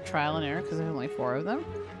it just like trial and error because there's only 4 of them?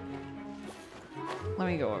 Let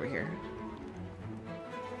me go over here.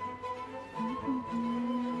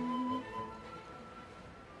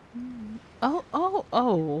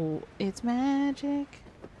 Oh, it's magic.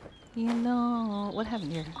 You know, what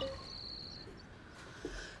happened here?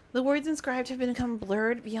 The words inscribed have become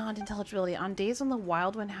blurred beyond intelligibility. On days when the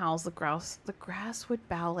wild wind howls, the grass would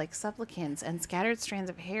bow like supplicants, and scattered strands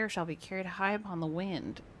of hair shall be carried high upon the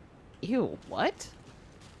wind. Ew, what?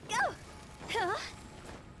 Go. Huh?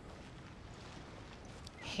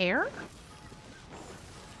 Hair?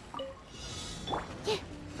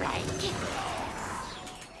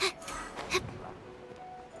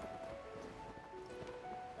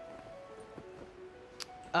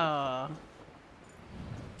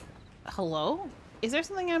 Hello? Is there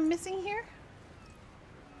something I'm missing here?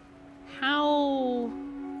 How?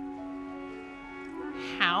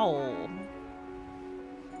 How?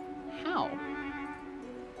 How?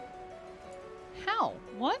 How?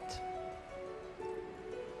 What?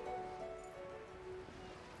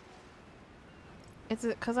 Is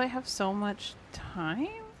it because I have so much time?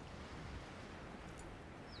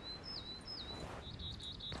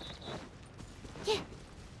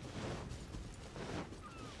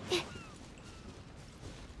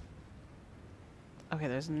 Okay,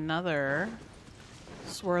 there's another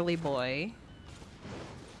swirly boy.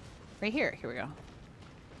 Right here. Here we go.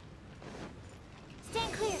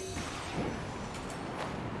 Stand clear.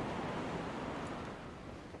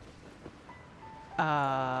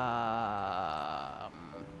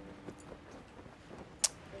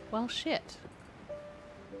 Well, shit.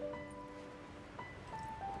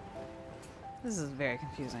 This is very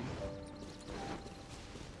confusing.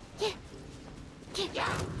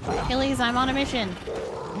 Achilles, I'm on a mission.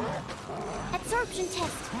 Absorption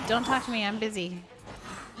test. Don't talk to me, I'm busy.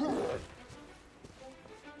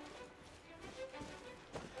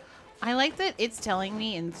 I like that it's telling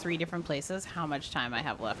me in 3 different places how much time I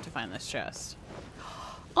have left to find this chest.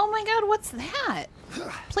 Oh my god, what's that?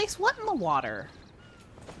 Place what in the water?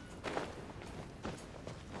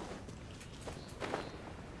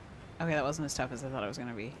 Okay, that wasn't as tough as I thought it was going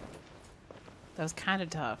to be. That was kind of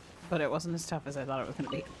tough, but it wasn't as tough as I thought it was going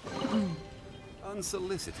to be.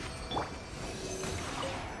 Unsolicited.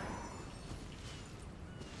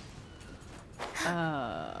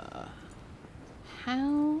 How?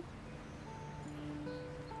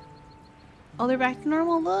 Oh, they're back to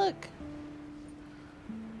normal. Look.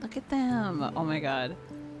 Look at them. Oh my god.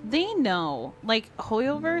 They know. Like,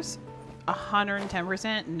 Hoyoverse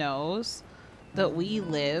 110% knows that we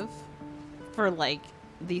live for, like,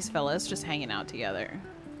 these fellas just hanging out together.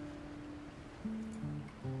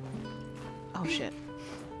 Oh, shit.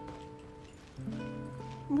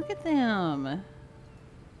 Look at them.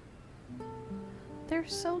 They're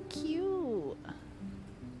so cute.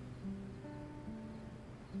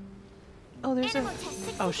 Oh, there's a...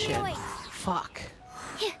 Oh, shit. Fuck.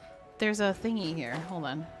 There's a thingy here. Hold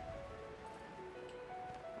on.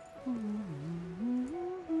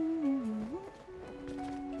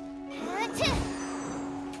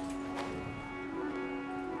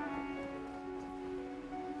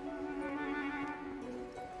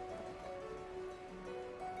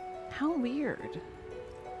 How weird.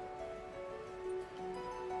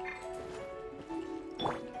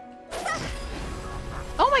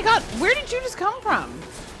 Oh my god, where did you just come from?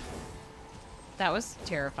 That was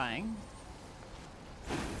terrifying.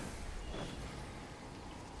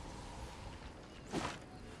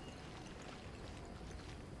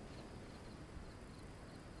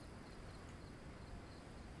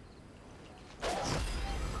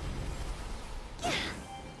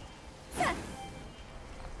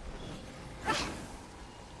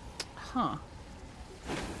 Huh.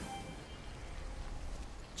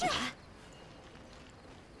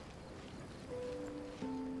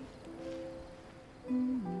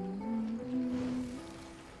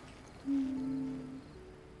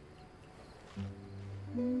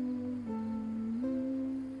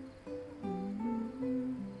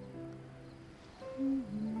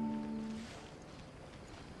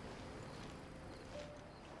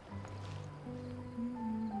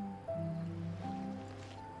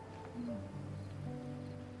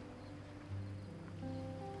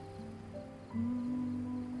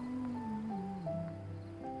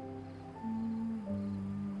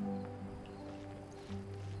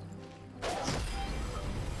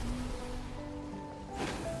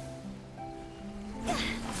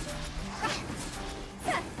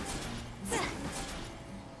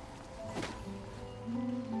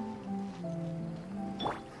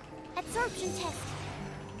 Absorption test.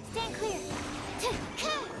 Stand clear.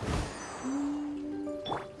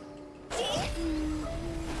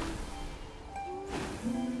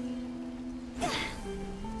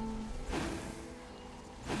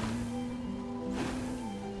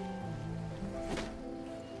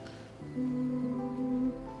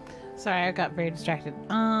 Sorry, I got very distracted.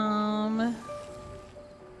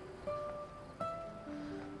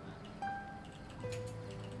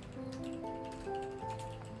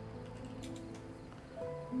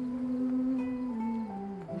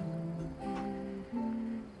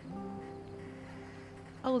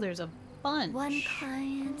 Oh, there's a bunch. 1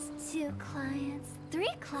 client, 2 clients, 3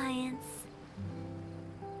 clients.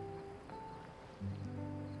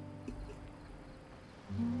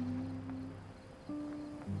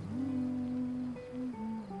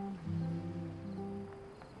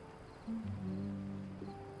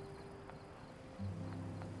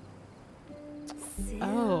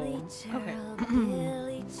 Oh, Silly okay. churl,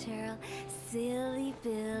 Billy churl, silly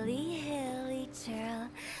Billy, hilly churl.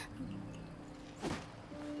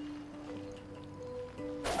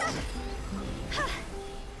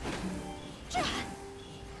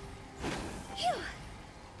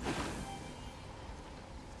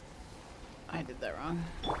 I did that wrong.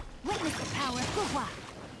 Witness the power of Guhua.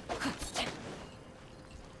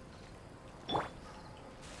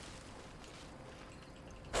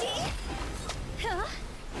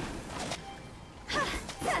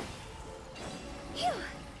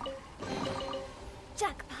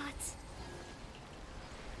 Jackpot.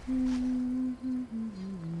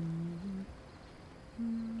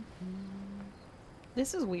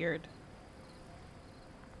 This is weird.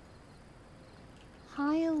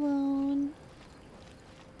 Hi, Alone.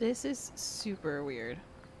 This is super weird.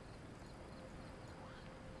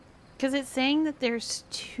 Because it's saying that there's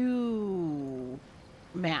 2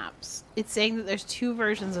 maps. It's saying that there's 2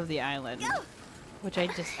 versions of the island. Which I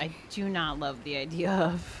do not love the idea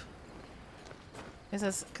of. It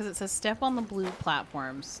says, because it says step on the blue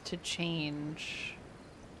platforms to change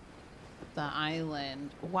the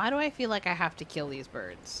island. Why do I feel like I have to kill these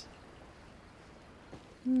birds?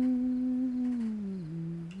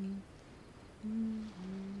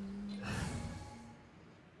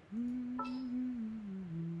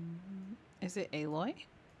 Is it Aloy?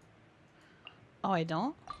 Oh, I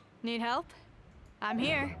don't? Need help? I'm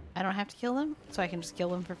here. I don't have to kill them, so I can just kill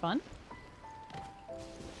them for fun?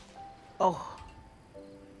 Oh.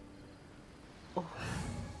 Oh.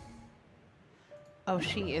 Oh,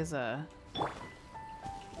 she is a...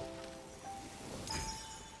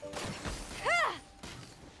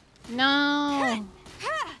 No!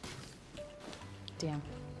 Damn.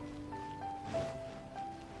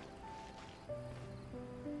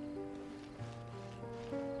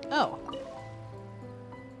 Oh.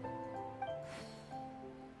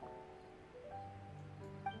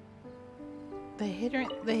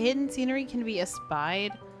 The hidden scenery can be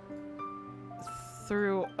espied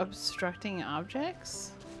through obstructing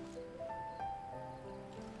objects?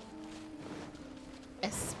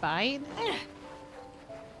 Espied?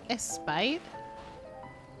 Espied?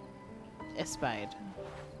 Espied.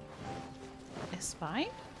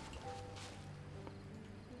 Espied?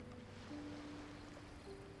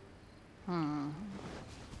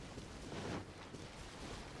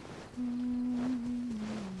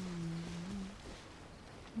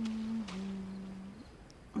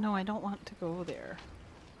 No, I don't want to go there.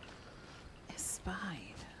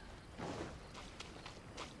 Espied.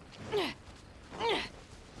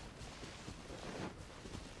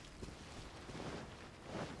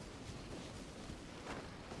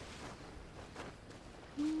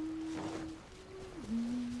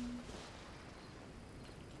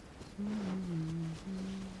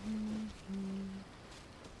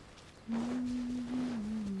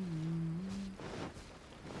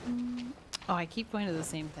 Oh, I keep going to the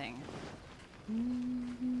same thing.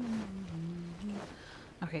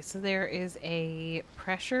 Okay, so there is a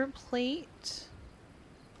pressure plate,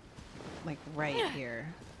 like right here.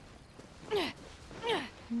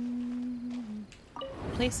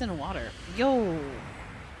 Place in water. Yo!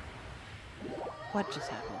 What just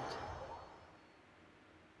happened?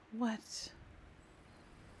 What?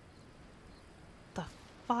 The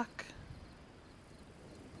fuck?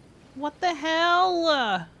 What the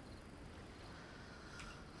hell?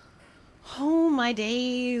 Oh my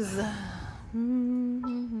days.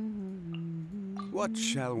 What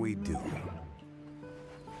shall we do?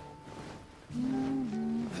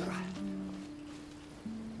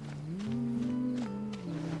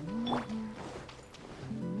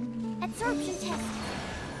 Absorption test.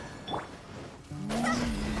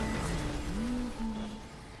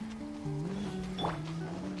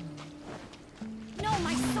 No,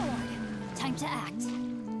 my sword. Time to act.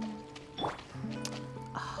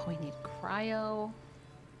 Oh, we need cryo.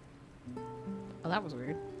 Oh, that was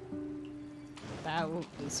weird. That was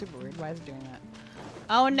super weird. Why is it doing that?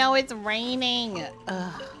 Oh no, it's raining.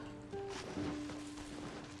 Ugh.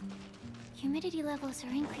 Humidity levels are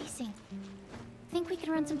increasing. Think we could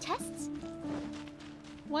run some tests?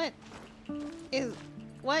 What is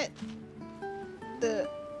what the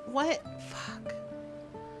what? Fuck.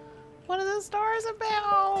 What are the stars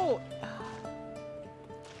about?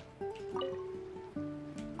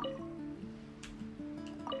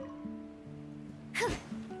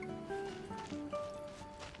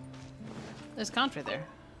 There's Conch right there.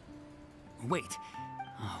 Wait.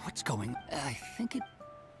 What's going... I think it...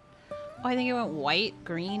 Oh, I think it went white,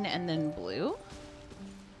 green, and then blue?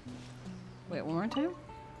 Wait, one more time?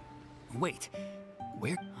 Wait.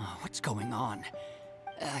 Where... what's going on?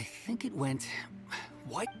 I think it went...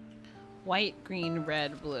 white... White, green,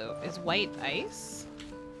 red, blue. Is white ice?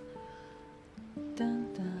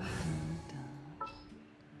 Dun, dun, dun, dun.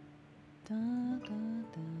 Dun, dun,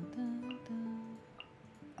 dun, dun, dun.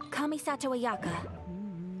 Kamisato Ayaka.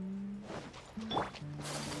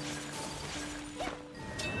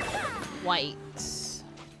 White.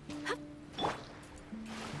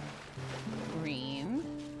 Green.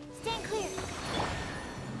 Stand clear.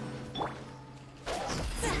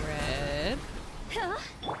 Red.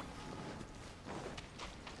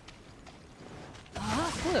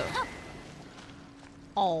 Blue.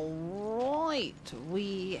 All right,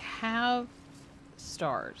 we have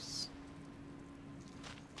stars.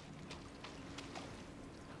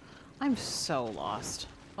 I'm so lost.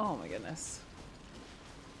 Oh my goodness.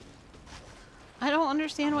 I don't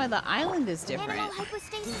understand why the island is different. Animal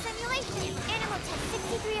hypostasis simulation. Animal test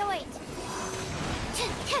 6308.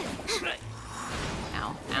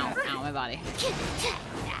 Ow, ow, ow, my body.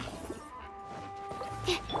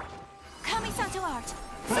 Kamisato art.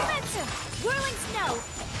 Sumeru. Whirling snow.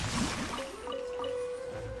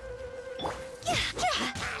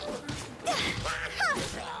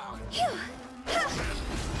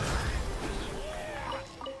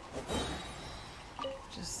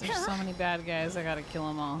 Just, there's so many bad guys, I gotta kill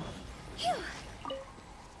them all.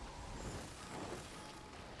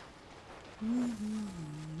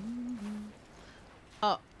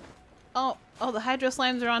 Oh, the hydro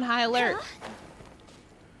slimes are on high alert.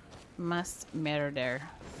 Must murder.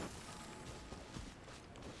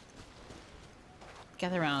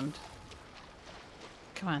 Gather round.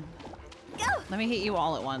 Come on. Go. Let me hit you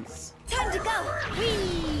all at once. Time to go.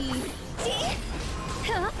 Whee.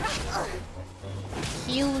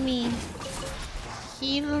 Heal me.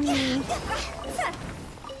 Heal me.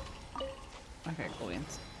 Okay, cool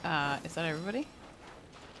beans. Is that everybody?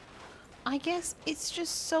 I guess it's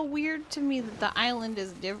just so weird to me that the island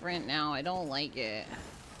is different now. I don't like it.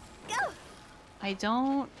 Go. I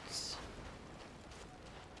don't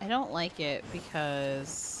like it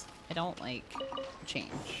because I don't like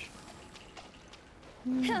change. I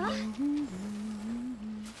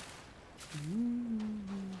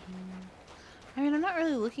mean, I'm not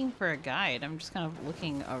really looking for a guide. I'm just kind of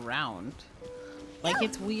looking around. Like,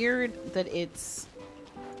 it's weird that it's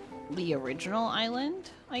the original island,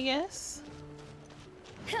 I guess.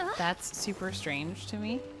 That's super strange to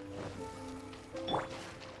me.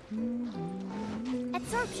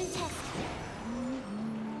 Absorption test.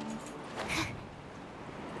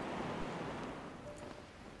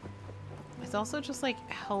 It's also just like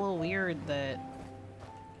hella weird that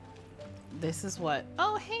this is what...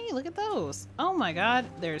 Oh, hey, look at those. Oh my god,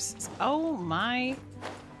 there's... Oh my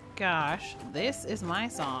gosh, this is my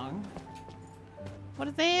song. What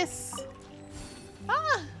is this?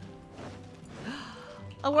 Ah!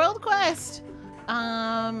 A world quest!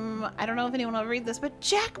 I don't know if anyone will read this, but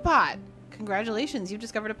jackpot! Congratulations, you've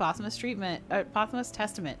discovered a posthumous posthumous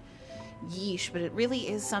testament. Yeesh, but it really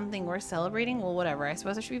is something worth celebrating. Well, whatever. I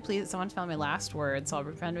suppose I should be pleased that someone found my last word, so I'll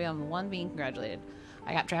pretend to be on the one being congratulated.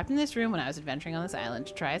 I got trapped in this room when I was adventuring on this island.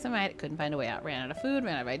 To try as I might, couldn't find a way out. Ran out of food,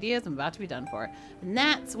 ran out of ideas, I'm about to be done for. And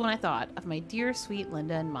that's when I thought of my dear, sweet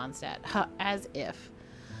Linda and Mondstadt. As if.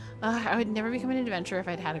 I would never become an adventurer if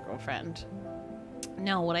I'd had a girlfriend.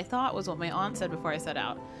 No, what I thought was what my aunt said before I set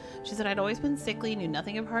out. She said I'd always been sickly, knew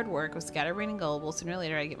nothing of hard work, was scatterbrained and gullible. Sooner or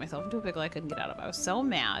later, I'd get myself into a pickle I couldn't get out of. I was so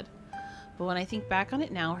mad. But when I think back on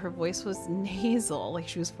it now, her voice was nasal, like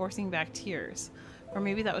she was forcing back tears. Or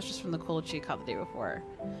maybe that was just from the cold she had caught the day before.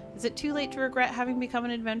 Is it too late to regret having become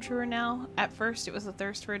an adventurer now? At first, it was the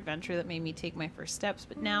thirst for adventure that made me take my first steps,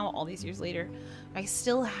 but now, all these years later, I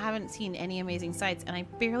still haven't seen any amazing sights, and I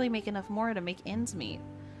barely make enough more to make ends meet.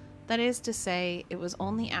 That is to say, it was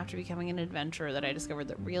only after becoming an adventurer that I discovered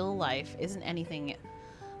that real life isn't anything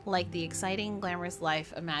like the exciting, glamorous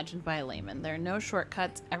life imagined by a layman. There are no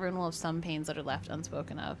shortcuts. Everyone will have some pains that are left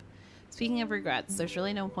unspoken of. Speaking of regrets, there's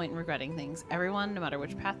really no point in regretting things. Everyone, no matter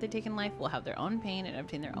which path they take in life, will have their own pain and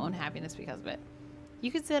obtain their own happiness because of it.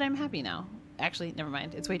 You could say that I'm happy now. Actually, never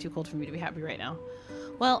mind. It's way too cold for me to be happy right now.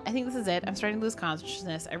 Well, I think this is it. I'm starting to lose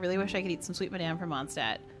consciousness. I really wish I could eat some sweet madame from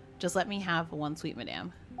Mondstadt. Just let me have one sweet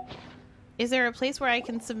madame. Is there a place where I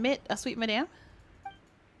can submit a sweet madame?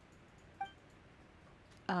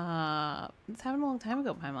 This happened a long time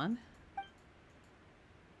ago, Paimon.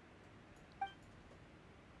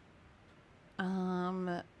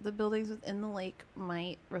 The The buildings within the lake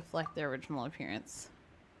might reflect their original appearance.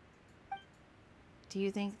 Do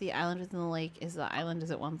you think the island within the lake is the island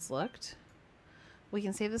as it once looked? We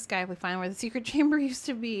can save the sky if we find where the secret chamber used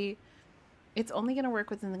to be. It's only going to work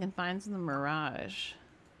within the confines of the mirage.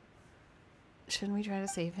 Shouldn't we try to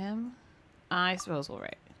save him? I suppose we'll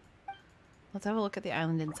right. Let's have a look at the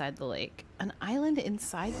island inside the lake. An island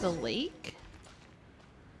inside the lake?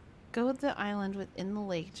 Go to the island within the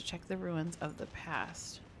lake to check the ruins of the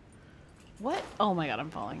past. What? Oh my god, I'm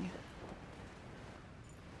falling.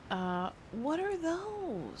 What are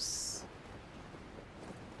those?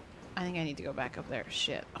 I think I need to go back up there.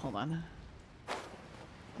 Shit, hold on.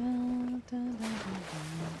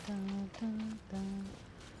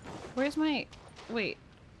 Where's my... Wait.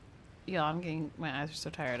 Yo, I'm getting... My eyes are so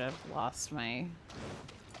tired. I've lost my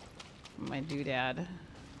doodad.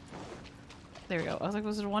 There we go. I was like,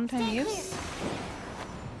 was it a one-time use?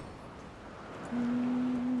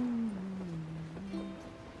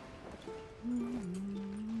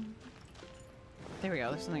 There we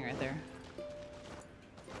go. There's something right there.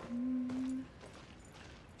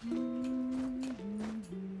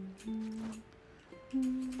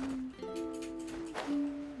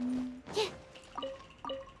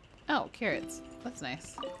 Oh, carrots. That's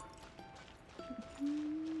nice.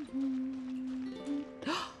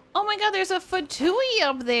 Oh my god, there's a F2P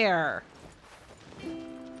up there!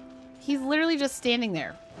 He's literally just standing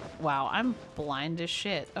there. Wow, I'm blind as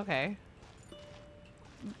shit. Okay.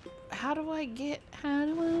 How do I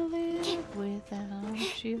live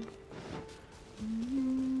without you?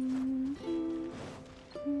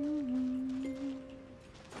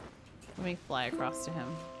 Let me fly across to him.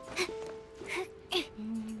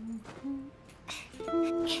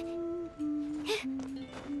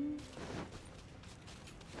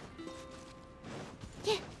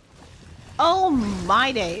 Oh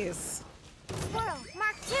my days! Squirrel,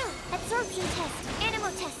 Mark 2, absorption test. Animal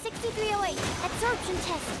test 6308, absorption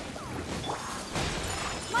test.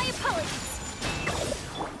 My apologies.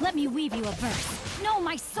 Let me weave you a verse. No,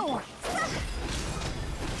 my sword.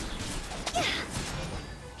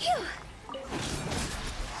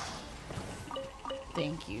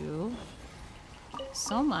 Thank you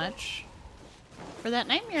so much for that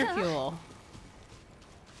nightmare fuel.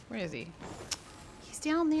 Where is he? He's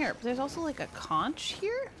down there, but there's also like a conch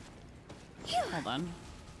here. Hold on.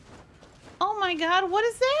 Oh my god, what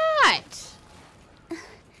is that?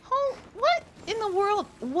 Oh, what in the world?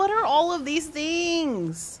 What are all of these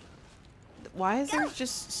things? Why is there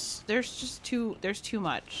there's too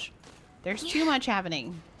much. There's too much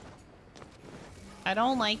happening. I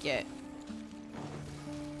don't like it.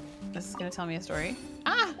 This is gonna tell me a story.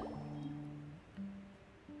 Ah!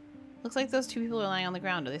 Looks like those two people are lying on the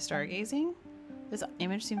ground. Are they stargazing? This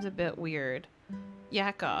image seems a bit weird.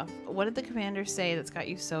 Yakov, what did the commander say that's got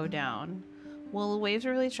you so down? Well, the waves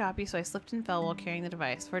were really choppy, so I slipped and fell while carrying the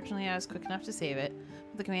device. Fortunately, I was quick enough to save it.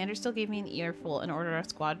 But the commander still gave me an earful and ordered our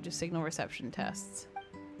squad to do signal reception tests.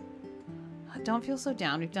 Don't feel so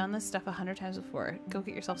down. We've done this stuff 100 times before. Go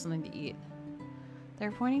get yourself something to eat.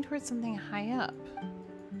 They're pointing towards something high up.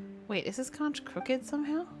 Wait, is this conch crooked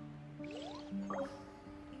somehow?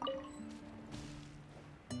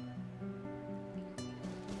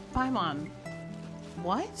 Paimon.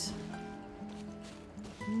 What?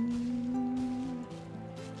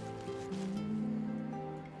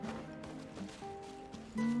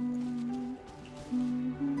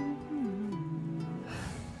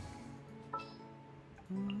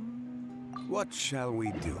 What shall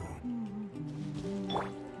we do?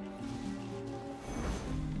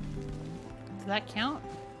 Does that count?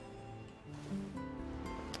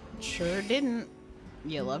 Sure didn't.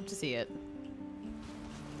 You love to see it.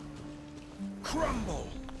 Crumble!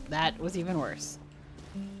 That was even worse.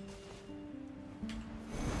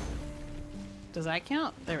 Does that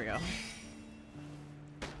count? There we go.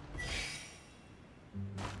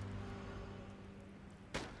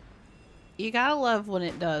 You gotta love when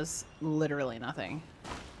it does literally nothing.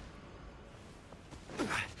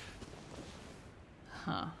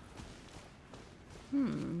 Huh.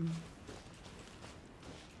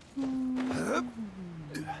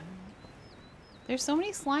 There's so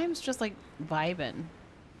many slimes just like vibing.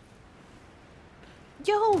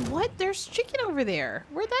 Yo, what? There's chicken over there.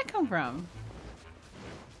 Where'd that come from?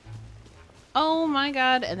 Oh my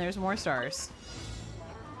god, and there's more stars.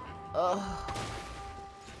 Ugh.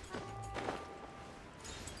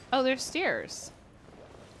 Oh, there's stairs.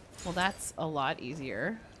 Well, that's a lot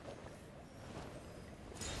easier.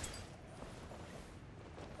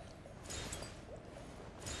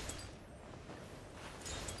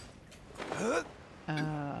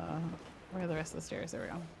 Where are the rest of the stairs? There we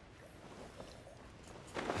go.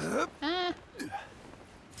 Ah.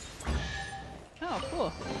 Oh, cool.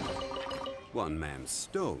 One man's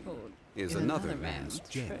stone Cool. is Is another man's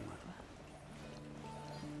gem. trick.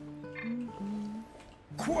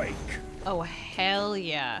 Quake! Oh, hell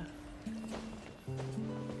yeah.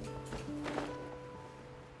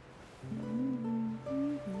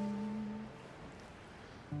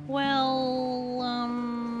 Well,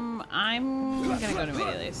 I'm gonna go to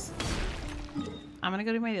my dailies. I'm gonna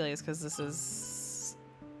go to my dailies because this is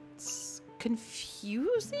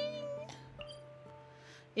confusing.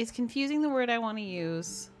 Is confusing the word I want to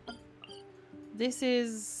use? This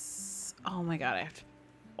is. Oh my god! I have to.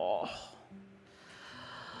 Oh.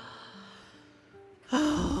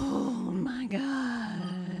 Oh my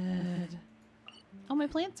god! Oh, my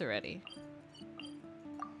plants are ready.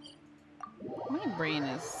 My brain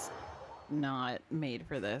is not made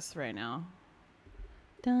for this right now.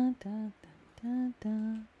 Da, da, da, da,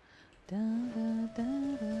 da, da, da, da,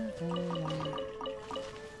 da.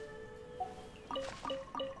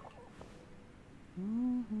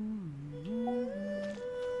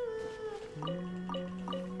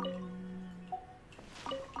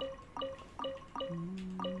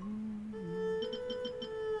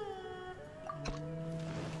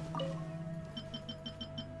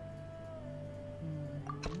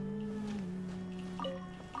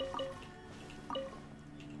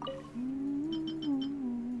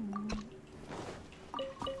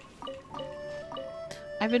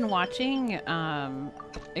 I've been watching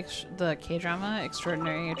the K-drama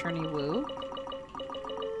Extraordinary Attorney Woo.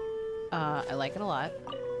 I like it a lot.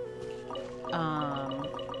 I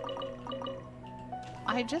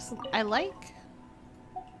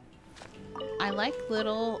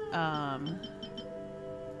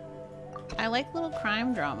like little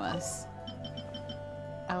crime dramas.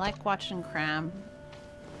 I like watching crime.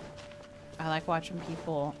 I like watching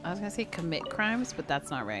people, I was gonna say commit crimes, but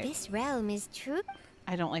that's not right. This realm is true.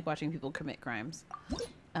 I don't like watching people commit crimes.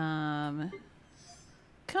 Come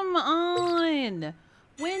on!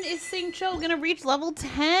 When is Sing Cho gonna reach level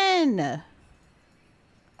 10?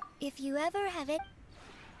 If you ever have it.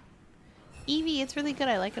 Evie, it's really good.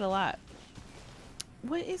 I like it a lot.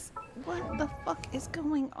 What the fuck is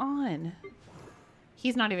going on?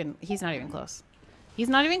 He's not even close. He's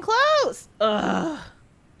not even close! Ugh.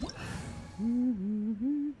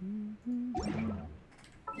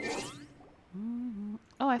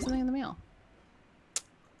 Oh, I have something in the mail.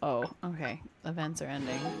 Oh, okay. Events are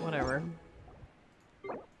ending. Whatever.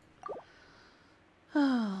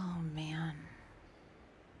 Oh, man.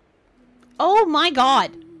 Oh my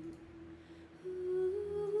god!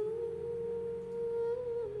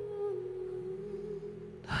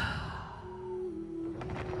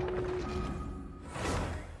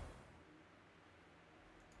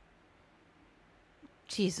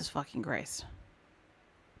 Jesus fucking Christ.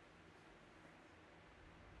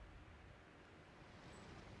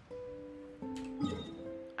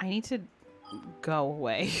 I need to go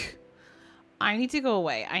away. I need to go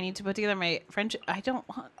away. I need to put together my friendship. I don't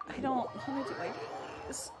want to do my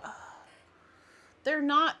dailies. They're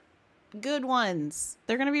not good ones.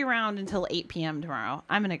 They're gonna be around until 8 p.m. tomorrow.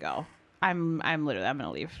 I'm gonna go. I'm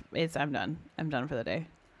gonna leave. I'm done. I'm done for the day.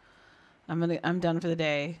 I'm done for the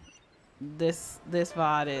day. This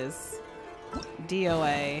VOD is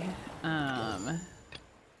DOA. Oh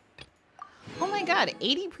my god,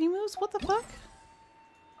 80 pre-moves? What the fuck?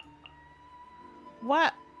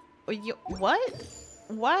 What? What?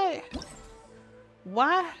 Why?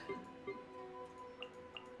 Why?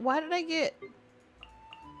 Why did I get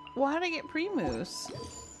pre-moves?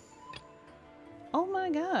 Oh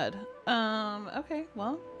my god. Okay,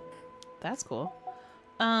 well, that's cool.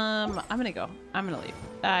 I'm gonna go. I'm gonna leave.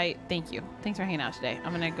 Thank you. Thanks for hanging out today.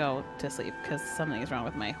 I'm gonna go to sleep because something is wrong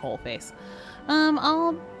with my whole face.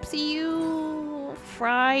 I'll see you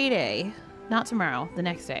Friday. Not tomorrow, the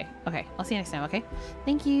next day. Okay, I'll see you next time, okay?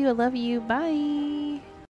 Thank you. I love you. Bye.